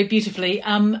put it very beautifully.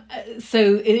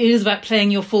 So it is about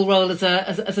playing your full role as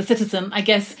a citizen. I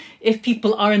guess if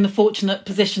people are in the fortunate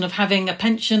position of having a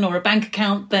pension or a bank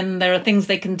account, then there are things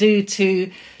they can do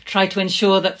to try to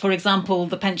ensure that, for example,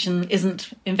 the pension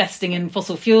isn't investing in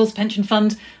fossil fuels pension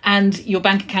fund, and your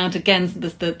bank account, again,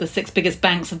 the six biggest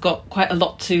banks have got quite a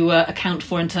lot to account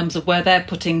for in terms of where they're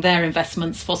putting their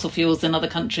investments, fossil fuels in other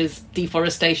countries,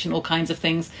 deforestation, all kinds of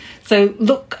things. So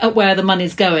look at where the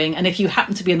money's going, and if you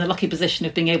happen to be in the lucky position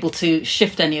of being able to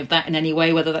shift any of that in any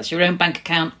way, whether that's your own bank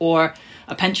account or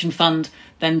a pension fund,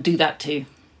 then do that too.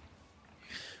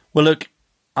 Well, look,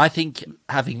 I think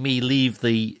having me leave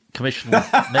the commission was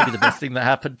maybe the best thing that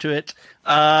happened to it.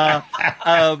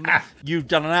 You've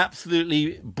done an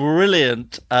absolutely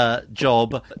brilliant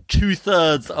job.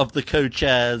 2/3 of the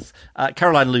co-chairs,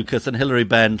 Caroline Lucas and Hilary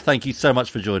Benn, thank you so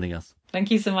much for joining us.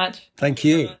 Thank you so much. Thank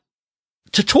you.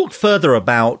 To talk further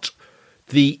about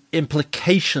the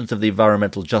implications of the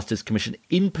Environmental Justice Commission,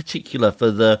 in particular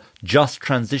for the just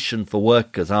transition for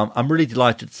workers, I'm really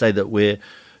delighted to say that we're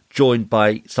joined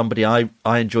by somebody I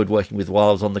enjoyed working with while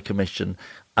I was on the commission,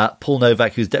 Paul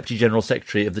Novak, who's Deputy General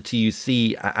Secretary of the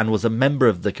TUC and was a member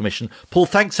of the commission. Paul,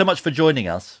 thanks so much for joining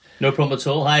us. No problem at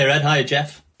all. Hi, Ed. Hi,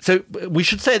 Jeff. So we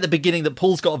should say at the beginning that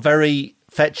Paul's got a very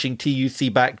fetching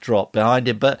TUC backdrop behind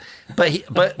him, but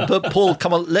Paul,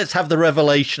 come on, let's have the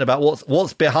revelation about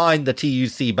what's behind the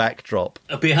TUC backdrop.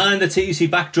 Behind the TUC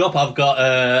backdrop, I've got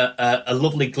a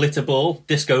lovely glitter ball,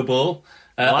 disco ball.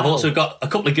 Wow. I've also got a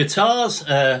couple of guitars,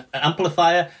 an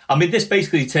amplifier. I mean, this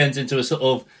basically turns into a sort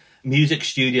of music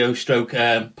studio stroke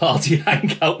party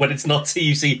hangout when it's not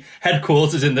TUC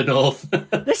headquarters in the north.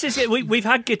 This is it. We've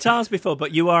had guitars before,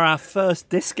 but you are our first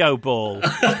disco ball.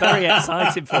 It's very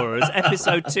exciting for us.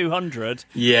 Episode 200.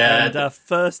 Yeah. And our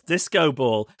first disco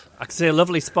ball. I can see a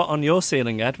lovely spot on your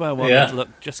ceiling, Ed, where one would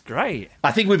look just great.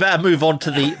 I think we better move on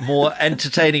to the more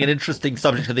entertaining and interesting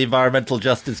subject of the Environmental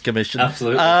Justice Commission.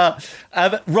 Absolutely.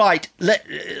 Right.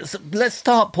 Let's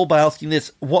start, Paul, by asking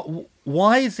this.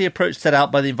 Why is the approach set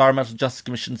out by the Environmental Justice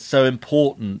Commission so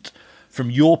important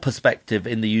from your perspective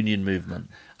in the union movement?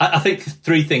 I think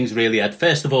three things really, Ed.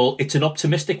 First of all, it's an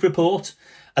optimistic report.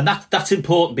 And that's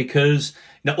important because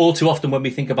all too often when we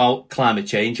think about climate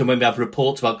change and when we have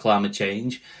reports about climate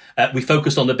change, we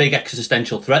focus on the big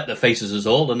existential threat that faces us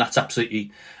all. And that's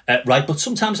absolutely right. But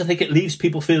sometimes I think it leaves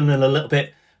people feeling a little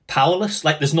bit powerless,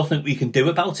 like there's nothing we can do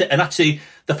about it. And actually,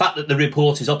 the fact that the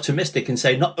report is optimistic and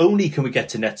say not only can we get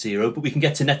to net zero, but we can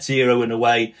get to net zero in a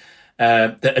way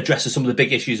that addresses some of the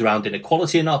big issues around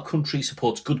inequality in our country,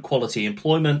 supports good quality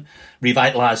employment,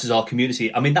 revitalises our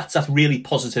community. I mean, that's a really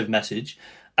positive message.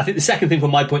 I think the second thing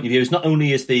from my point of view is not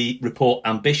only is the report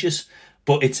ambitious,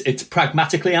 but it's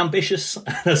pragmatically ambitious.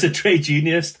 As a trade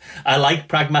unionist, I like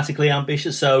pragmatically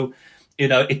ambitious. So,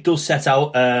 it does set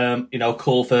out, a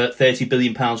call for £30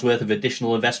 billion worth of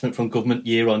additional investment from government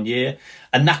year on year.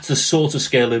 And that's the sort of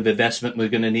scale of investment we're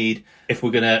going to need if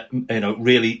we're going to,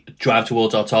 really drive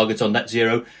towards our targets on net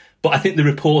zero. But I think the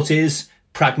report is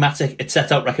pragmatic. It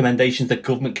sets out recommendations that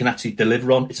government can actually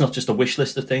deliver on. It's not just a wish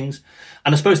list of things.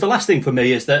 And I suppose the last thing for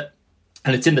me is that,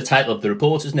 and it's in the title of the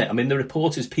report, isn't it? I mean, the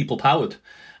report is people powered.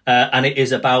 And it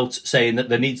is about saying that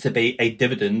there needs to be a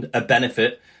dividend, a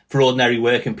benefit for ordinary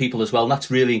working people as well. And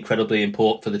that's really incredibly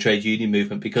important for the trade union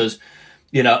movement because,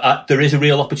 there is a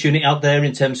real opportunity out there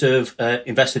in terms of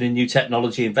investing in new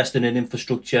technology, investing in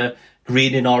infrastructure,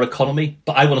 greening our economy.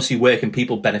 But I want to see working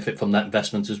people benefit from that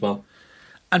investment as well.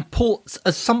 And Paul,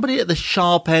 as somebody at the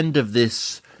sharp end of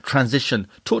this transition,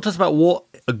 talk to us about what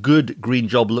a good green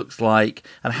job looks like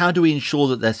and how do we ensure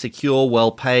that they're secure,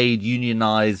 well paid,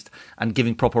 unionised and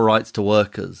giving proper rights to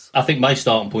workers? I think my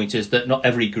starting point is that not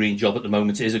every green job at the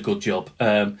moment is a good job.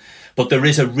 But there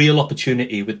is a real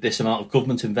opportunity with this amount of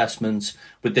government investment,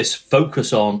 with this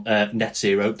focus on net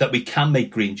zero, that we can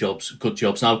make green jobs good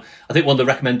jobs. Now, I think one of the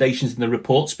recommendations in the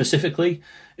report specifically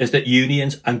is that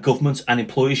unions and governments and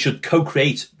employers should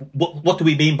co-create. What do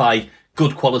we mean by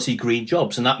good quality green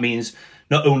jobs? And that means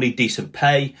not only decent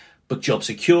pay, but job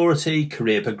security,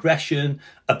 career progression,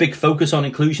 a big focus on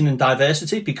inclusion and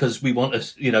diversity, because we want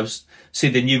to, see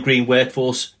the new green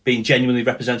workforce being genuinely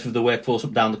representative of the workforce up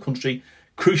and down the country.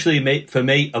 Crucially, for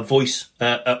me, a voice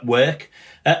at work.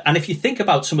 And if you think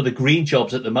about some of the green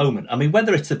jobs at the moment, I mean,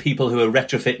 whether it's the people who are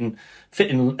fitting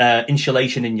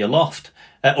insulation in your loft,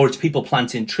 or it's people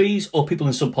planting trees, or people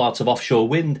in some parts of offshore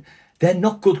wind, they're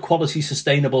not good quality,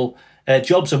 sustainable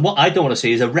jobs. And what I don't want to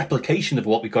see is a replication of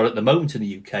what we've got at the moment in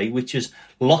the UK, which is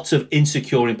lots of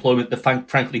insecure employment that,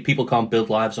 frankly, people can't build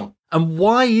lives on. And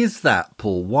why is that,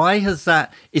 Paul? Why has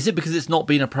that? Is it because it's not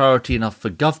been a priority enough for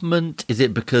government? Is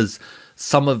it because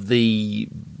some of the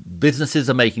businesses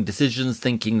are making decisions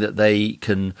thinking that they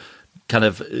can kind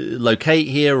of locate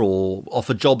here or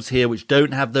offer jobs here which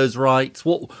don't have those rights?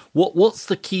 What's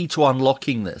the key to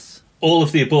unlocking this? All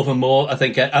of the above and more, I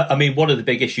think. I mean, one of the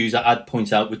big issues that I'd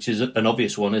point out, which is an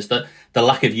obvious one, is that the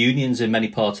lack of unions in many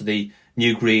parts of the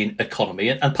new green economy.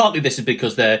 And partly this is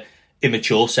because they're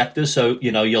immature sectors. So,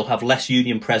 you'll have less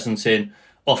union presence in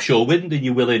offshore wind than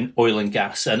you will in oil and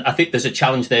gas. And I think there's a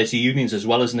challenge there to unions as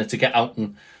well, isn't it, to get out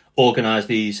and organise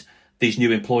these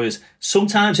new employers.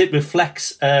 Sometimes it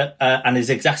reflects and is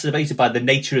exacerbated by the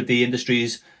nature of the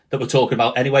industries that we're talking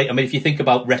about anyway. I mean, if you think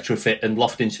about retrofit and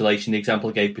loft insulation, the example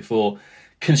I gave before,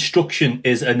 construction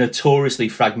is a notoriously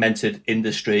fragmented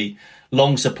industry,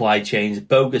 long supply chains,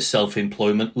 bogus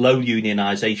self-employment, low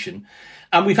unionisation.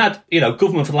 And we've had,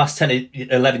 government for the last 10,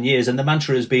 11 years, and the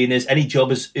mantra has been is any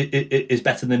job is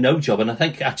better than no job. And I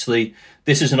think actually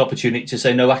this is an opportunity to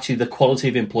say, no, actually the quality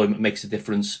of employment makes a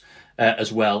difference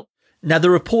as well. Now,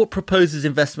 the report proposes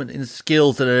investment in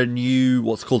skills that are new,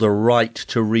 what's called a right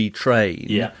to retrain.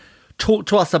 Yeah. Talk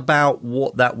to us about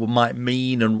what that might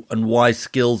mean and why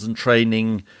skills and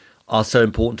training are so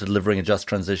important to delivering a just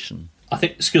transition. I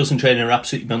think skills and training are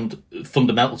absolutely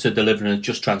fundamental to delivering a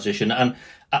just transition. And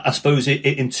I suppose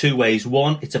in two ways.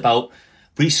 One, it's about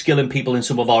reskilling people in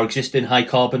some of our existing high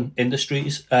carbon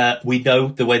industries. We know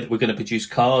the way that we're going to produce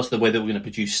cars, the way that we're going to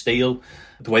produce steel,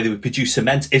 the way that we produce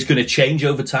cement is going to change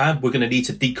over time. We're going to need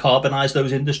to decarbonise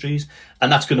those industries,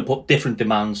 and that's going to put different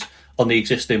demands on the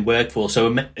existing workforce. So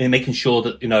in making sure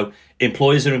that,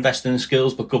 employers are investing in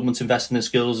skills, but government's investing in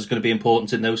skills is going to be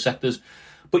important in those sectors.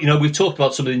 But, we've talked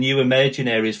about some of the new emerging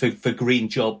areas for green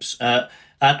jobs. And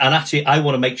actually, I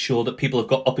want to make sure that people have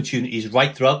got opportunities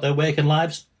right throughout their working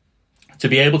lives to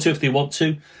be able to, if they want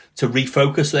to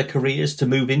refocus their careers, to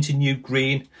move into new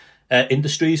green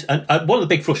industries. And one of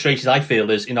the big frustrations I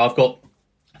feel is, I've got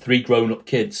 3 grown-up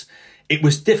kids. It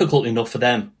was difficult enough for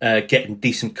them getting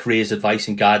decent careers advice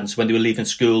and guidance when they were leaving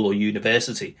school or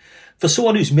university. For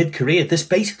someone who's mid-career, there's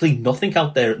basically nothing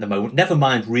out there at the moment, never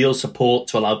mind real support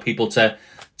to allow people to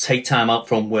take time out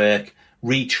from work,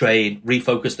 retrain,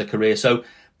 refocus their career. So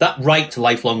that right to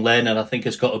lifelong learning, I think,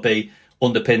 has got to be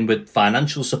underpinned with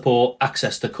financial support,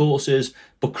 access to courses,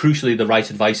 but crucially the right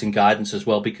advice and guidance as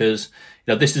well, because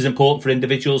this is important for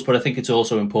individuals, but I think it's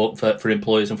also important for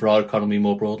employers and for our economy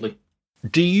more broadly.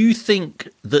 Do you think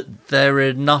that there are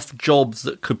enough jobs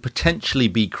that could potentially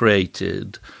be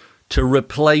created to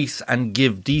replace and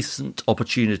give decent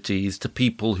opportunities to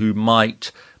people who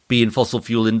might be in fossil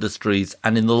fuel industries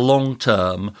and in the long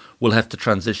term will have to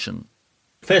transition?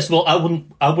 First of all, I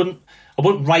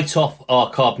wouldn't write off our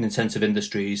carbon intensive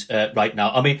industries right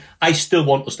now. I mean, I still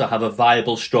want us to have a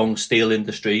viable, strong steel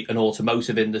industry, an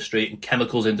automotive industry and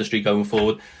chemicals industry going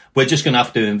forward. We're just going to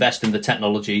have to invest in the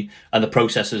technology and the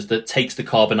processes that takes the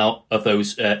carbon out of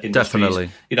those industries. Definitely.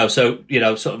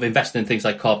 Sort of investing in things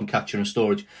like carbon capture and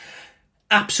storage.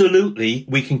 Absolutely,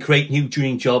 we can create new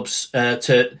green jobs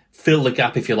to fill the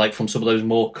gap, if you like, from some of those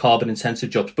more carbon intensive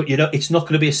jobs. But, it's not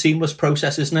going to be a seamless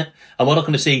process, isn't it? And we're not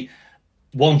going to see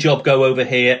one job go over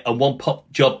here and one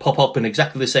job pop up in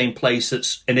exactly the same place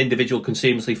that's an individual can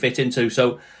seamlessly fit into.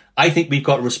 So I think we've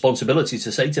got a responsibility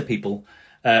to say to people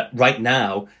right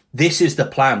now, this is the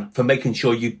plan for making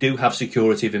sure you do have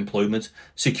security of employment,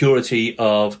 security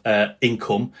of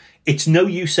income. It's no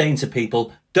use saying to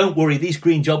people, don't worry, these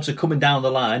green jobs are coming down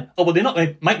the line. Oh, well,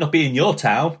 they might not be in your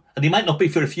town, and they might not be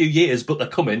for a few years, but they're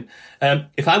coming.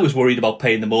 If I was worried about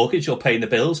paying the mortgage or paying the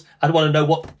bills, I'd want to know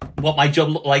what my job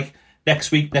looked like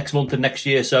next week, next month, and next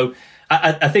year. So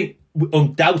I think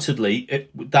undoubtedly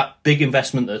that big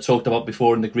investment that I talked about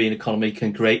before in the green economy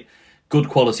can create good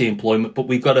quality employment, but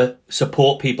we've got to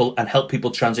support people and help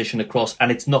people transition across, and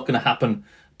it's not going to happen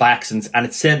by accident, and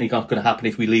it's certainly not going to happen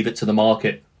if we leave it to the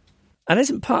market. And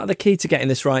isn't part of the key to getting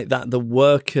this right that the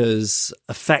workers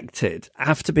affected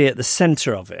have to be at the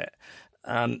centre of it?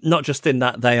 Not just in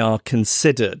that they are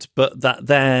considered, but that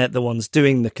they're the ones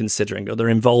doing the considering, or they're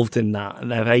involved in that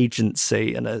and they have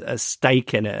agency and a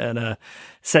stake in it and a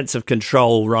sense of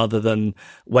control, rather than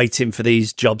waiting for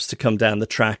these jobs to come down the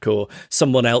track or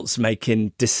someone else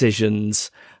making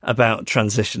decisions about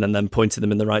transition and then pointing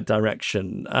them in the right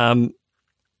direction.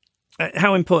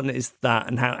 How important is that,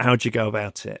 and how do you go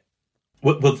about it?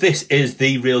 Well, this is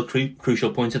the real crucial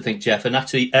point, I think, Jeff. And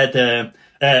actually, Ed,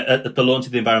 at the launch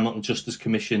of the Environmental Justice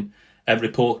Commission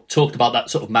report, talked about that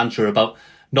sort of mantra about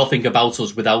nothing about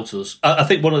us without us. I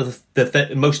think one of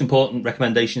the most important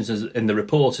recommendations in the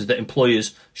report is that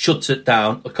employers should sit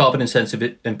down,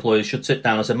 carbon-intensive employers should sit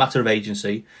down as a matter of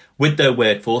agency with their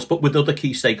workforce, but with other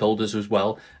key stakeholders as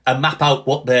well, and map out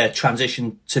what their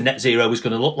transition to net zero is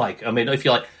going to look like. I mean, if you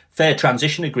like, fair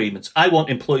transition agreements. I want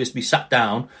employers to be sat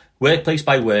down, workplace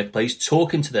by workplace,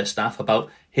 talking to their staff about,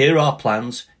 here are our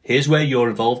plans, here's where you're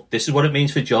involved, this is what it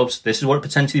means for jobs, this is what it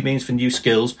potentially means for new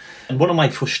skills. And one of my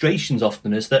frustrations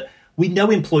often is that we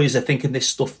know employers are thinking this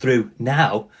stuff through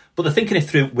now, but they're thinking it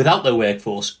through without their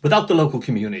workforce, without the local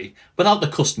community, without the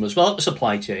customers, without the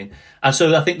supply chain. And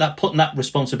so I think that putting that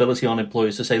responsibility on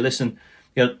employers to say, listen,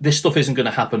 this stuff isn't going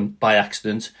to happen by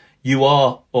accident. You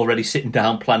are already sitting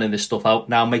down planning this stuff out.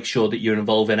 Now make sure that you're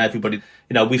involving everybody.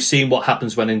 We've seen what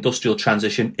happens when industrial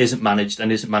transition isn't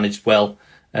managed well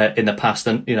in the past.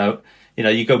 And,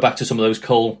 you go back to some of those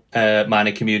coal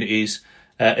mining communities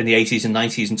in the 80s and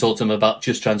 90s and talk to them about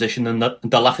just transition, and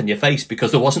they'll laugh in your face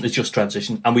because there wasn't a just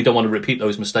transition, and we don't want to repeat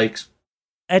those mistakes.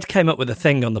 Ed came up with a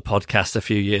thing on the podcast a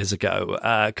few years ago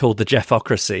called the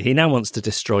Jeffocracy. He now wants to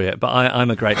destroy it, but I'm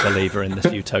a great believer in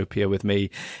this utopia with me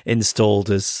installed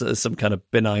as some kind of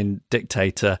benign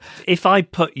dictator. If I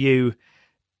put you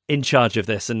in charge of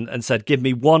this and said, give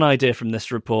me one idea from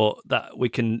this report that we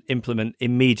can implement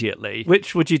immediately,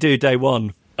 which would you do day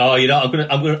one? Oh, I'm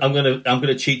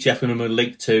gonna cheat, Jeff, and I'm gonna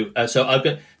link to. So I've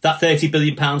got that £30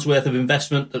 billion worth of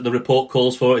investment that the report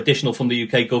calls for, additional from the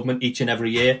UK government each and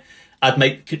every year. I'd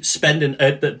make spending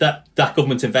that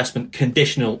government investment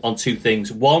conditional on two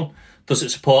things. One, does it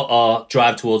support our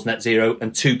drive towards net zero?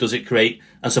 And two, does it create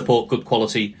and support good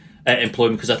quality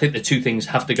employment? Because I think the two things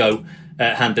have to go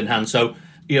hand in hand. So,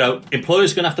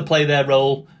 employers are going to have to play their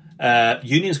role.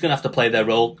 Unions are going to have to play their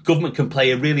role. Government can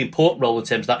play a really important role in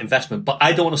terms of that investment. But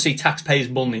I don't want to see taxpayers'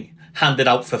 money handed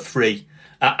out for free.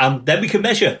 And then we can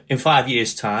measure in 5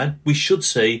 years' time. We should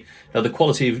see the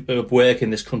quality of work in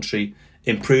this country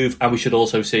improve, and we should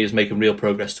also see us making real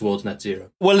progress towards net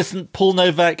zero. Well, listen, Paul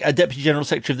Novak, Deputy General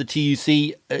Secretary of the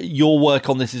TUC, your work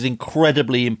on this is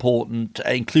incredibly important,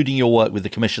 including your work with the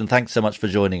Commission. Thanks so much for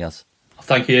joining us.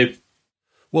 Thank you.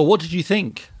 Well, what did you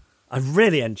think? I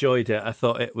really enjoyed it. I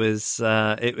thought it was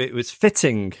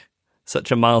fitting,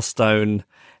 such a milestone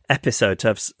episode to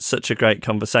have such a great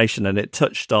conversation, and it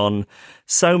touched on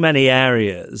so many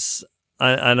areas.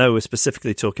 I know we're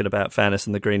specifically talking about fairness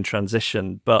and the green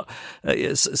transition, but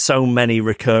so many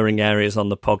recurring areas on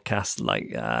the podcast,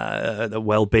 like the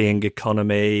well-being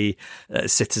economy,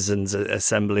 citizens'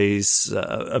 assemblies,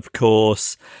 of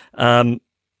course. And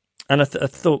I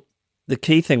thought the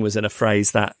key thing was in a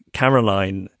phrase that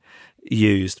Caroline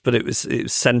used, but it was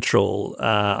central,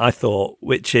 I thought,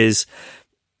 which is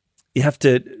you have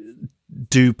to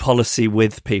do policy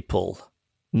with people,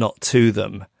 not to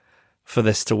them, for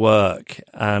this to work.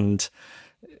 And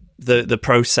the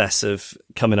process of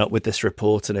coming up with this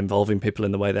report and involving people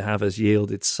in the way they have has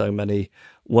yielded so many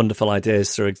wonderful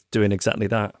ideas through doing exactly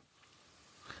that.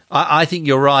 I think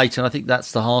you're right, and I think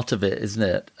that's the heart of it, isn't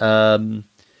it? I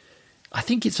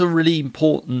think it's a really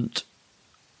important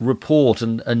report,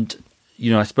 and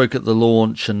I spoke at the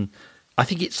launch, and I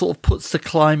think it sort of puts the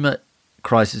climate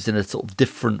crisis in a sort of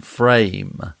different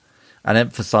frame and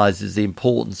emphasises the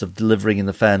importance of delivering in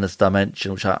the fairness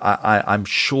dimension, which I'm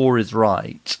sure is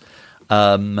right.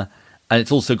 And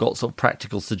it's also got sort of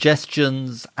practical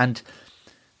suggestions. And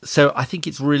so I think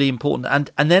it's really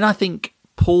important. And then I think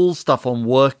Paul's stuff on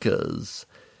workers,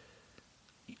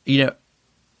 look,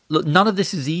 none of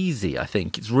this is easy, I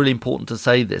think. It's really important to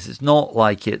say this. It's not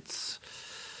like it's,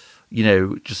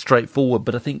 just straightforward.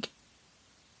 But I think,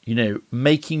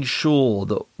 making sure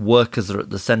that workers are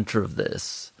at the centre of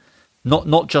this,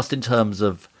 not just in terms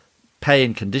of pay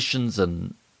and conditions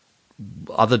and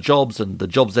other jobs and the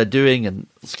jobs they're doing and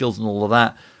skills and all of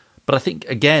that. But I think,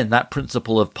 again, that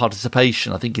principle of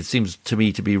participation, I think it seems to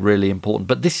me to be really important.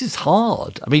 But this is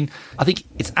hard. I mean, I think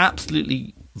it's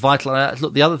absolutely vital.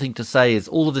 Look, the other thing to say is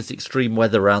all of this extreme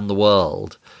weather around the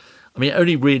world, I mean, it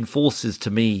only reinforces to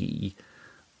me,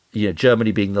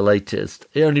 Germany being the latest,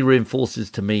 it only reinforces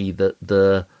to me that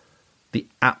the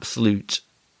absolute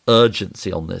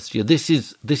urgency on this. This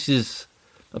is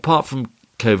apart from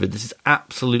COVID, this is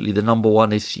absolutely the number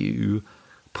one issue,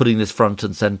 putting this front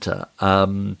and centre.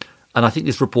 And I think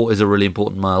this report is a really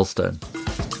important milestone.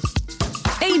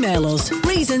 Email us,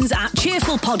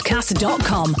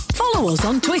 reasons@cheerfulpodcast.com. Follow us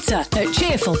on Twitter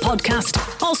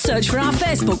 @cheerfulpodcast or search for our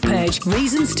Facebook page,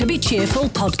 Reasons to be Cheerful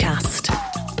Podcast.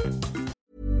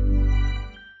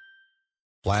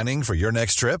 Planning for your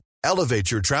next trip?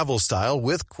 Elevate your travel style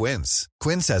with Quince.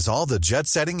 Quince has all the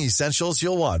jet-setting essentials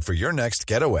you'll want for your next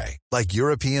getaway, like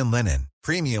European linen,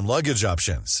 premium luggage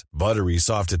options, buttery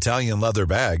soft Italian leather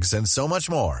bags, and so much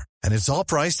more. And it's all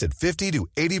priced at 50 to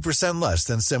 80% less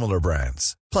than similar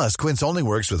brands. Plus, Quince only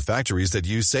works with factories that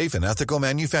use safe and ethical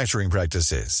manufacturing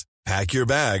practices. Pack your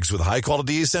bags with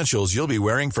high-quality essentials you'll be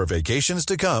wearing for vacations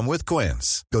to come with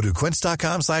Quince. Go to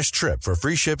quince.com/trip for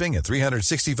free shipping and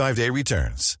 365-day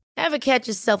returns. Ever catch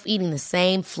yourself eating the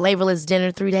same flavorless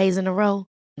dinner 3 days in a row?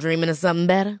 Dreaming of something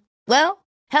better? Well,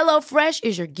 HelloFresh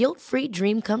is your guilt-free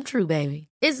dream come true, baby.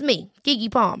 It's me,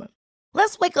 Keke Palmer.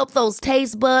 Let's wake up those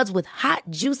taste buds with hot,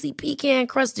 juicy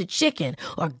pecan-crusted chicken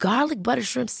or garlic butter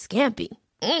shrimp scampi.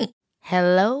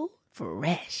 Hello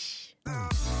Fresh.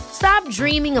 Stop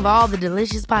dreaming of all the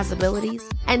delicious possibilities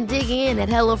and dig in at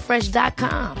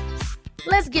HelloFresh.com.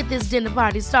 Let's get this dinner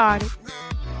party started.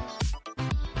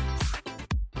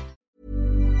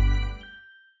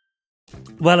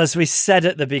 Well, as we said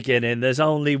at the beginning, there's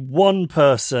only one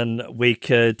person we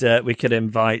could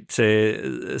invite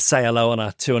to say hello on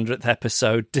our 200th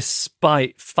episode,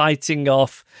 despite fighting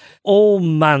off all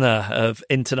manner of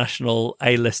international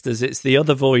A-listers. It's the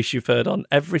other voice you've heard on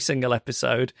every single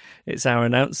episode. It's our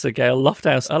announcer, Gail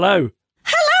Lofthouse. Hello.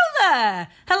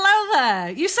 Hello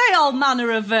there. You say all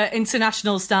manner of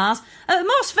international stars. The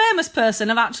most famous person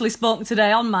I've actually spoken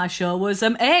today on my show was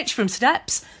H from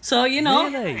Steps. So,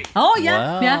 Really? Oh,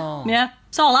 yeah, yeah.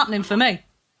 It's all happening for me.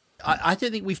 I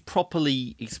don't think we've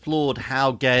properly explored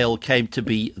how Gail came to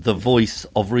be the voice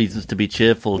of Reasons to be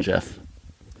Cheerful, Jeff.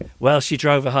 Well, she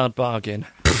drove a hard bargain.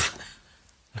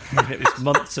 It was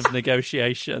months of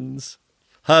negotiations.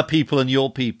 Her people and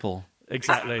your people.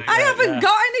 Exactly. I haven't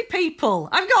got any people.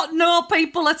 I've got no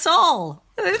people at all.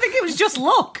 I think it was just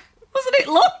luck. Wasn't it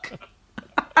luck?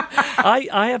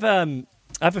 I have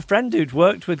I have a friend who'd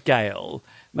worked with Gail,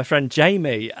 my friend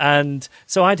Jamie, and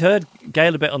so I'd heard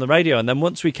Gail a bit on the radio, and then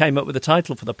once we came up with the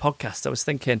title for the podcast, I was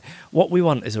thinking, what we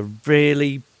want is a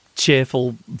really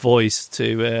cheerful voice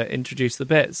to introduce the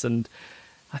bits, and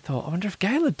I thought, I wonder if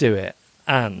Gail would do it,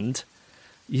 and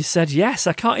you said yes.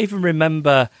 I can't even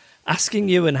remember asking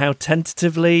you and how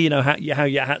tentatively, you know, how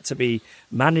you had to be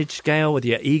managed, Gail, with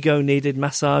your ego needed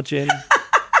massaging.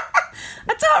 I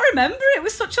don't remember. It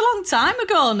was such a long time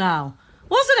ago now.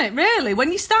 Wasn't it, really? When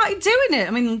you started doing it,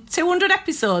 I mean, 200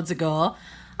 episodes ago,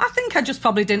 I think I just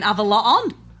probably didn't have a lot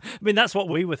on. I mean, that's what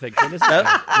we were thinking, isn't it?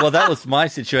 Well, that was my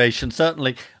situation,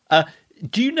 certainly.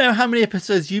 Do you know how many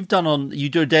episodes you've done on... You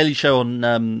do a daily show on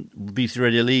BBC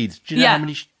Radio Leeds. Do you know how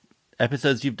many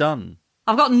episodes you've done?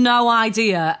 I've got no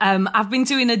idea. I've been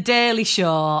doing a daily show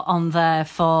on there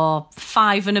for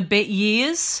 5 and a bit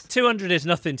years. 200 is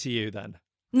nothing to you, then?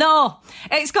 No,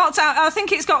 I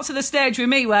think it's got to the stage with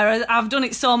me where I've done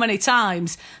it so many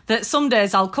times that some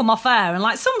days I'll come off air and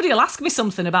like somebody will ask me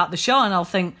something about the show and I'll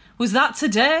think, was that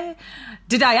today?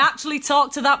 Did I actually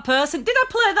talk to that person? Did I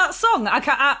play that song?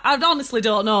 I honestly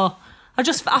don't know.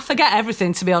 I forget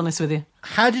everything, to be honest with you.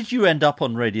 How did you end up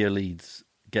on Radio Leeds,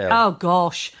 Gail? Oh,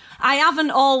 gosh. I haven't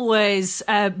always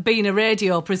been a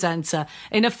radio presenter.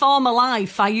 In a former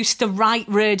life, I used to write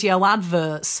radio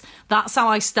adverts. That's how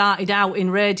I started out in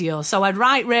radio. So I'd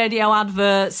write radio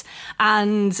adverts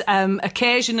and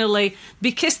occasionally,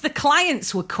 because the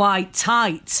clients were quite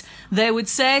tight, they would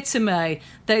say to me,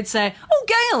 oh,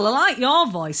 Gail, I like your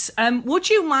voice. Would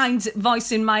you mind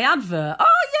voicing my advert? Oh,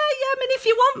 yeah, I mean, if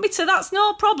you want me to, that's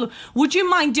no problem. Would you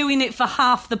mind doing it for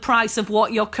half the price of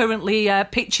what you're currently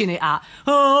pitching it at?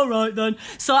 Oh, all right then.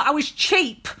 So I was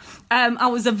cheap. I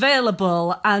was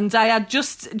available, and I had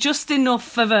just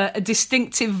enough of a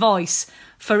distinctive voice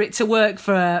for it to work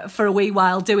for a wee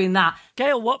while doing that.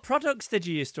 Gail, what products did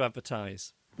you used to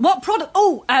advertise? What product?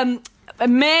 Oh,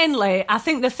 mainly, I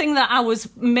think the thing that I was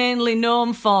mainly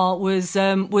known for was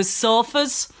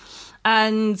sofas.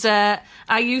 And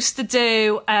I used to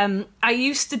do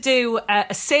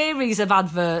a series of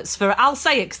adverts for, I'll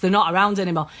say it because they're not around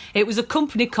anymore. It was a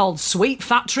company called Sweet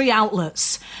Factory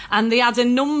Outlets, and they had a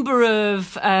number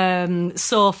of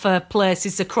sofa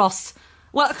places across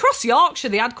Yorkshire.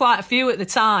 They had quite a few at the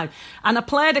time, and I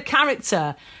played a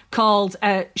character called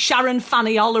Sharon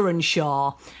Fanny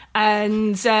Ollerenshaw.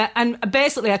 And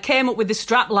basically I came up with the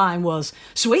strapline was,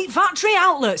 Sweet Factory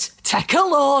Outlets, take a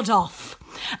load off.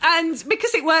 And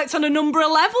because it worked on a number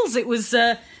of levels, it was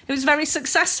very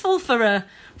successful for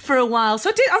a while.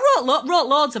 So I wrote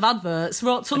loads of adverts,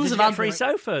 wrote tons of adverts. Free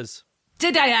sofas.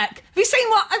 Did I, Eck? Have you seen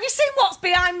what's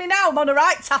behind me now? I'm on a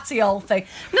right tatty old thing.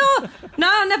 No,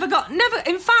 I never.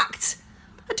 In fact,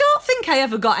 I don't think I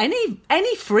ever got any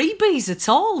freebies at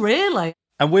all, really.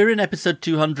 And we're in episode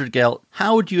 200, Gail.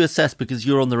 How would you assess, because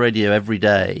you're on the radio every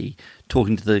day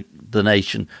talking to the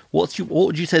nation, what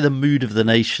would you say the mood of the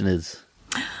nation is?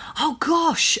 Oh,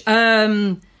 gosh.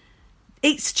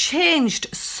 It's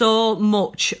changed so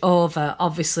much over,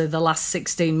 obviously, the last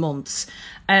 16 months.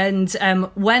 And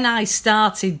when I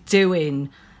started doing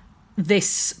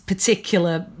this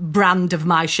particular brand of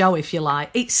my show, if you like,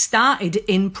 it started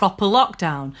in proper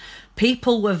lockdown.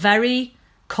 People were very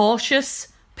cautious.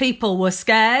 People were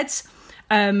scared.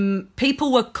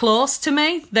 People were close to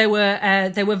me. They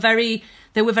were very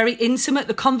intimate.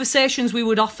 The conversations we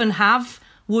would often have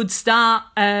would start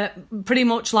pretty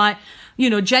much like,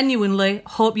 genuinely,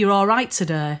 hope you're all right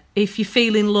today. If you're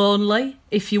feeling lonely,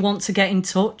 if you want to get in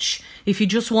touch, if you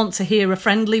just want to hear a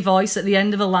friendly voice at the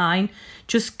end of a line,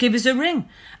 just give us a ring.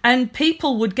 And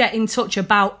people would get in touch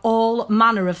about all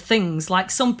manner of things. Like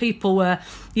some people were,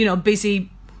 busy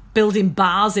building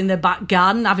bars in their back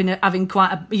garden, having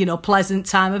quite a, pleasant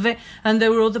time of it. And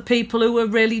there were other people who were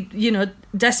really,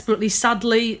 desperately,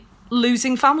 sadly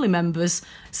losing family members.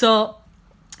 So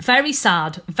very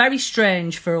sad, very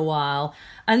strange for a while.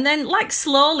 And then,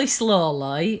 slowly,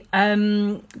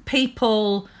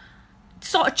 people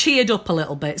sort of cheered up a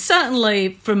little bit.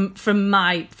 Certainly from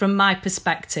my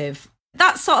perspective.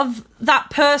 That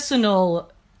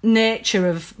personal nature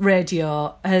of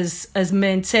radio has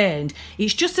maintained.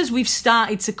 It's just as we've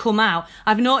started to come out,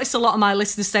 I've noticed a lot of my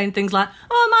listeners saying things like,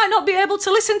 I might not be able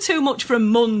to listen too much from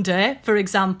Monday, for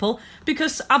example,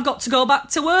 because I've got to go back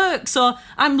to work. So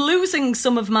I'm losing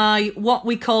some of my, what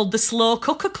we called the slow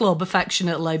cooker club,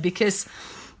 affectionately, because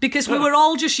we were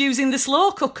all just using the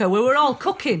slow cooker. We were all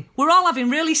cooking. We're all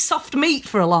having really soft meat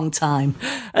for a long time.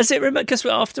 Because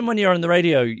often when you're on the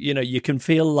radio, you can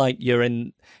feel like you're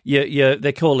in...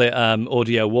 they call it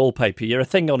audio wallpaper. You're a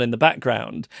thing on in the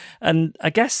background. And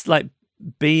I guess,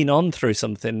 being on through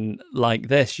something like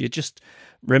this, you're just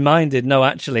reminded, no,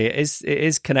 actually, it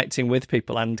is connecting with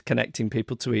people and connecting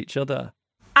people to each other.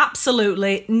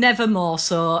 Absolutely, never more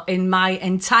so in my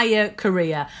entire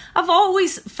career. I've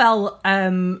always felt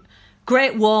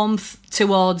great warmth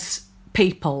towards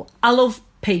people. I love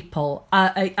people.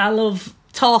 I love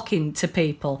talking to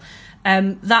people.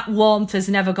 That warmth has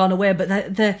never gone away, but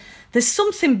there's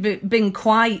something been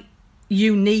quite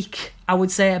unique, I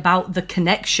would say, about the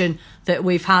connection that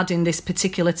we've had in this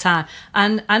particular time.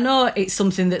 And I know it's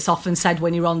something that's often said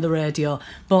when you're on the radio,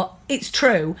 but it's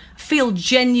true. I feel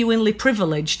genuinely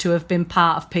privileged to have been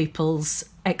part of people's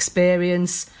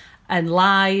experience and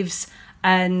lives.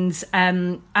 And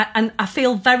I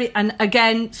feel very, and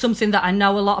again, something that I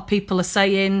know a lot of people are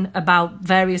saying about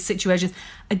various situations,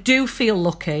 I do feel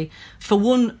lucky for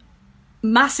one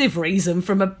massive reason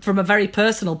from a very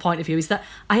personal point of view, is that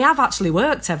I have actually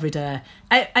worked every day.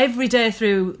 Every day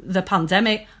through the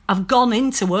pandemic, I've gone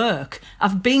into work.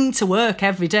 I've been to work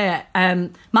every day.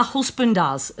 My husband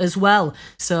has as well.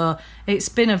 So it's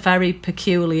been a very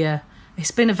peculiar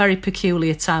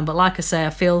time. But like I say, I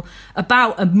feel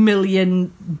about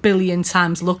 1 billion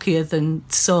times luckier than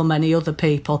so many other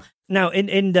people. Now,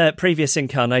 in previous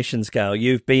incarnations, Gail,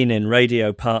 you've been in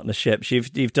radio partnerships.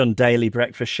 You've done daily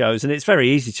breakfast shows, and it's very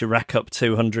easy to rack up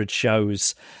 200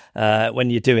 shows when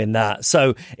you're doing that.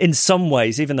 So, in some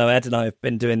ways, even though Ed and I have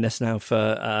been doing this now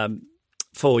for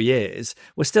 4 years,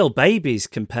 we're still babies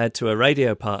compared to a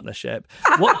radio partnership.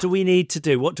 What do we need to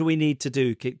do? What do we need to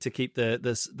do to keep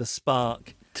the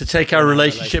spark? To take our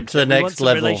relationship to the next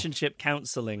level. Relationship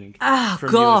counselling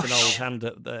from gosh. you as an old hand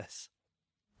at this.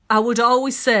 I would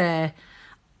always say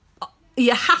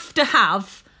you have to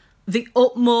have the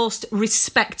utmost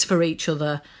respect for each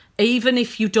other, even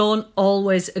if you don't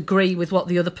always agree with what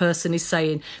the other person is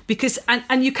saying, because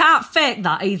and you can't fake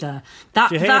that either. Do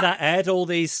you hear that, Ed? All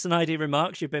these snidey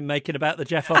remarks you've been making about the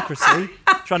Jeffocracy,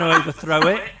 trying to overthrow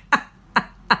it.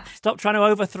 Stop trying to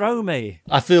overthrow me.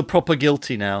 I feel proper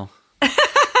guilty now.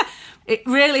 It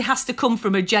really has to come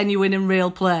from a genuine and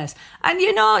real place. And,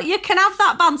 you know, you can have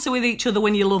that banter with each other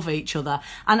when you love each other.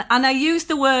 And I use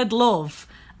the word love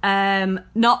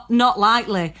not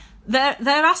lightly. There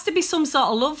has to be some sort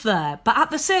of love there. But at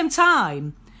the same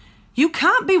time, you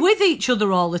can't be with each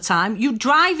other all the time. You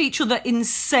drive each other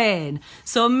insane.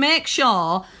 So make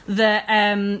sure that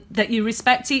that you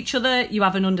respect each other, you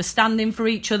have an understanding for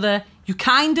each other, you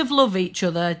kind of love each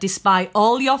other despite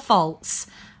all your faults.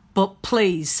 But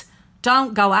please,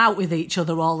 don't go out with each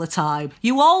other all the time.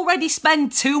 You already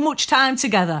spend too much time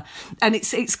together, and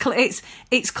it's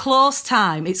close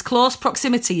time. It's close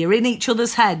proximity. You're in each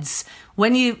other's heads.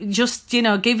 When you just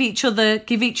give each other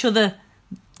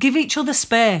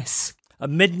space. A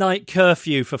midnight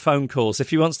curfew for phone calls. If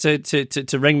he wants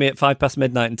to ring me at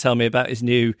midnight and tell me about his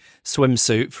new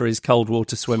swimsuit for his cold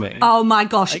water swimming. Oh my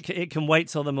gosh! It can wait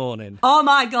till the morning. Oh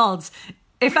my God!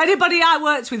 If anybody I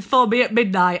worked with phoned me at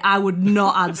midnight, I would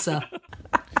not answer.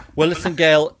 Well, listen,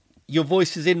 Gail, your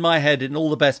voice is in my head in all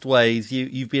the best ways.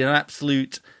 You've been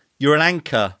you're an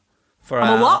anchor for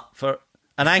what?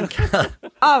 An anchor.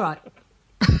 All right.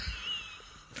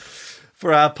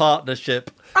 For our partnership.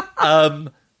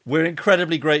 We're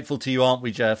incredibly grateful to you, aren't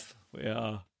we, Jeff? We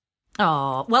are.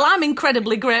 Oh, well, I'm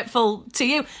incredibly grateful to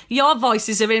you. Your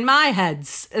voices are in my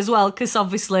heads as well, because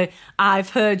obviously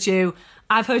I've heard you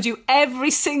every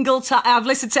single time. I've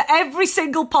listened to every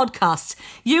single podcast.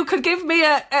 You could give me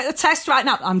a test right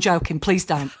now. I'm joking. Please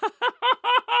don't.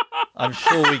 I'm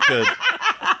sure we could.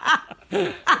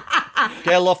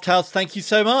 Gail Lofthouse, thank you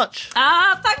so much.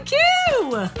 Thank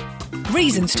you.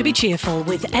 Reasons to be Cheerful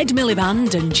with Ed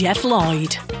Miliband and Jeff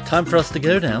Lloyd. Time for us to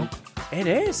go now. It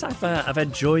is. I've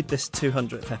enjoyed this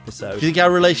 200th episode. Do you think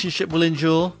our relationship will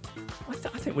endure? I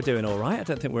think we're doing all right. I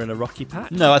don't think we're in a rocky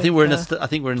patch. No, I think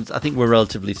we're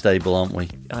relatively stable, aren't we?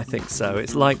 I think so.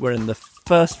 It's like we're in the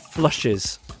first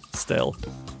flushes still.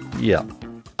 Yeah.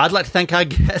 I'd like to thank our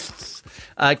guests,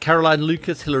 Caroline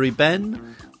Lucas, Hilary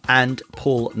Benn, and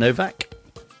Paul Novak.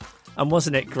 And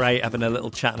wasn't it great having a little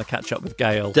chat and a catch up with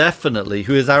Gail? Definitely.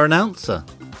 Who is our announcer?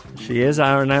 She is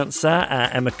our announcer.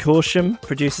 Emma Corsham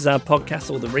produces our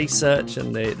podcast. All the research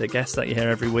and the guests that you hear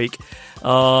every week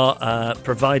are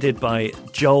provided by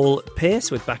Joel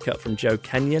Pearce, with backup from Joe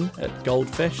Kenyon at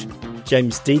Goldfish.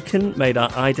 James Deacon made our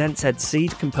idents. Ed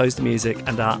Seed composed the music,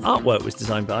 and our artwork was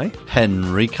designed by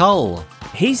Henry Cole.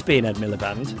 He's been Ed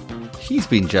Miliband. He's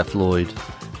been Jeff Lloyd.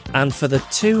 And for the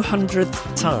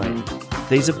 200th time,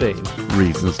 these have been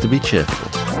Reasons to be Cheerful.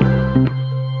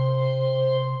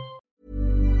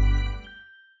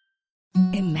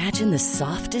 Imagine the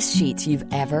softest sheets you've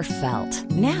ever felt.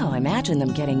 Now imagine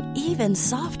them getting even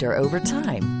softer over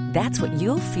time. That's what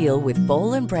you'll feel with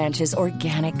Boll & Branch's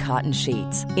organic cotton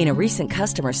sheets. In a recent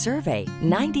customer survey,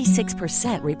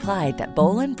 96% replied that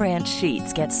Boll & Branch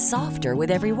sheets get softer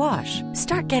with every wash.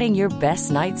 Start getting your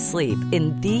best night's sleep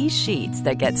in these sheets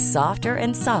that get softer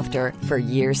and softer for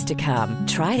years to come.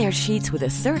 Try their sheets with a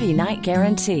 30-night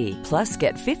guarantee. Plus,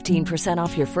 get 15%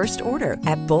 off your first order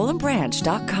at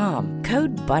bollandbranch.com.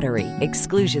 Code BUTTERY.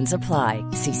 Exclusions apply.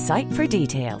 See site for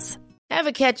details.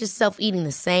 Ever catch yourself eating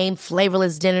the same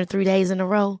flavorless dinner 3 days in a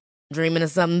row? Dreaming of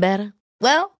something better?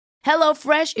 Well,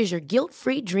 HelloFresh is your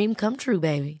guilt-free dream come true,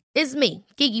 baby. It's me,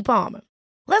 Keke Palmer.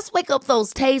 Let's wake up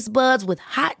those taste buds with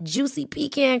hot, juicy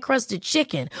pecan-crusted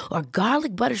chicken or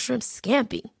garlic butter shrimp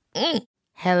scampi.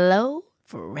 Hello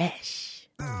Fresh.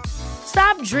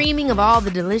 Stop dreaming of all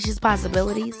the delicious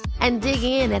possibilities and dig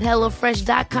in at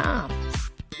HelloFresh.com.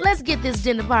 Let's get this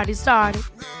dinner party started.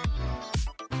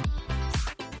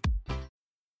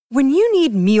 When you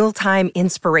need mealtime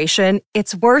inspiration,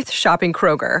 it's worth shopping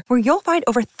Kroger, where you'll find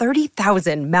over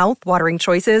 30,000 mouth-watering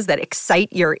choices that excite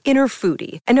your inner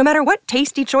foodie. And no matter what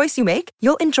tasty choice you make,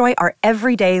 you'll enjoy our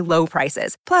everyday low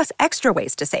prices, plus extra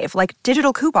ways to save, like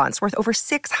digital coupons worth over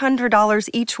 $600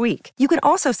 each week. You can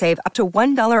also save up to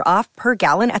 $1 off per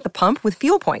gallon at the pump with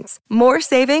fuel points. More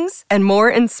savings and more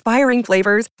inspiring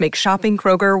flavors make shopping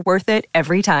Kroger worth it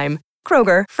every time.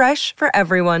 Kroger, fresh for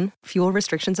everyone. Fuel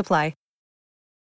restrictions apply.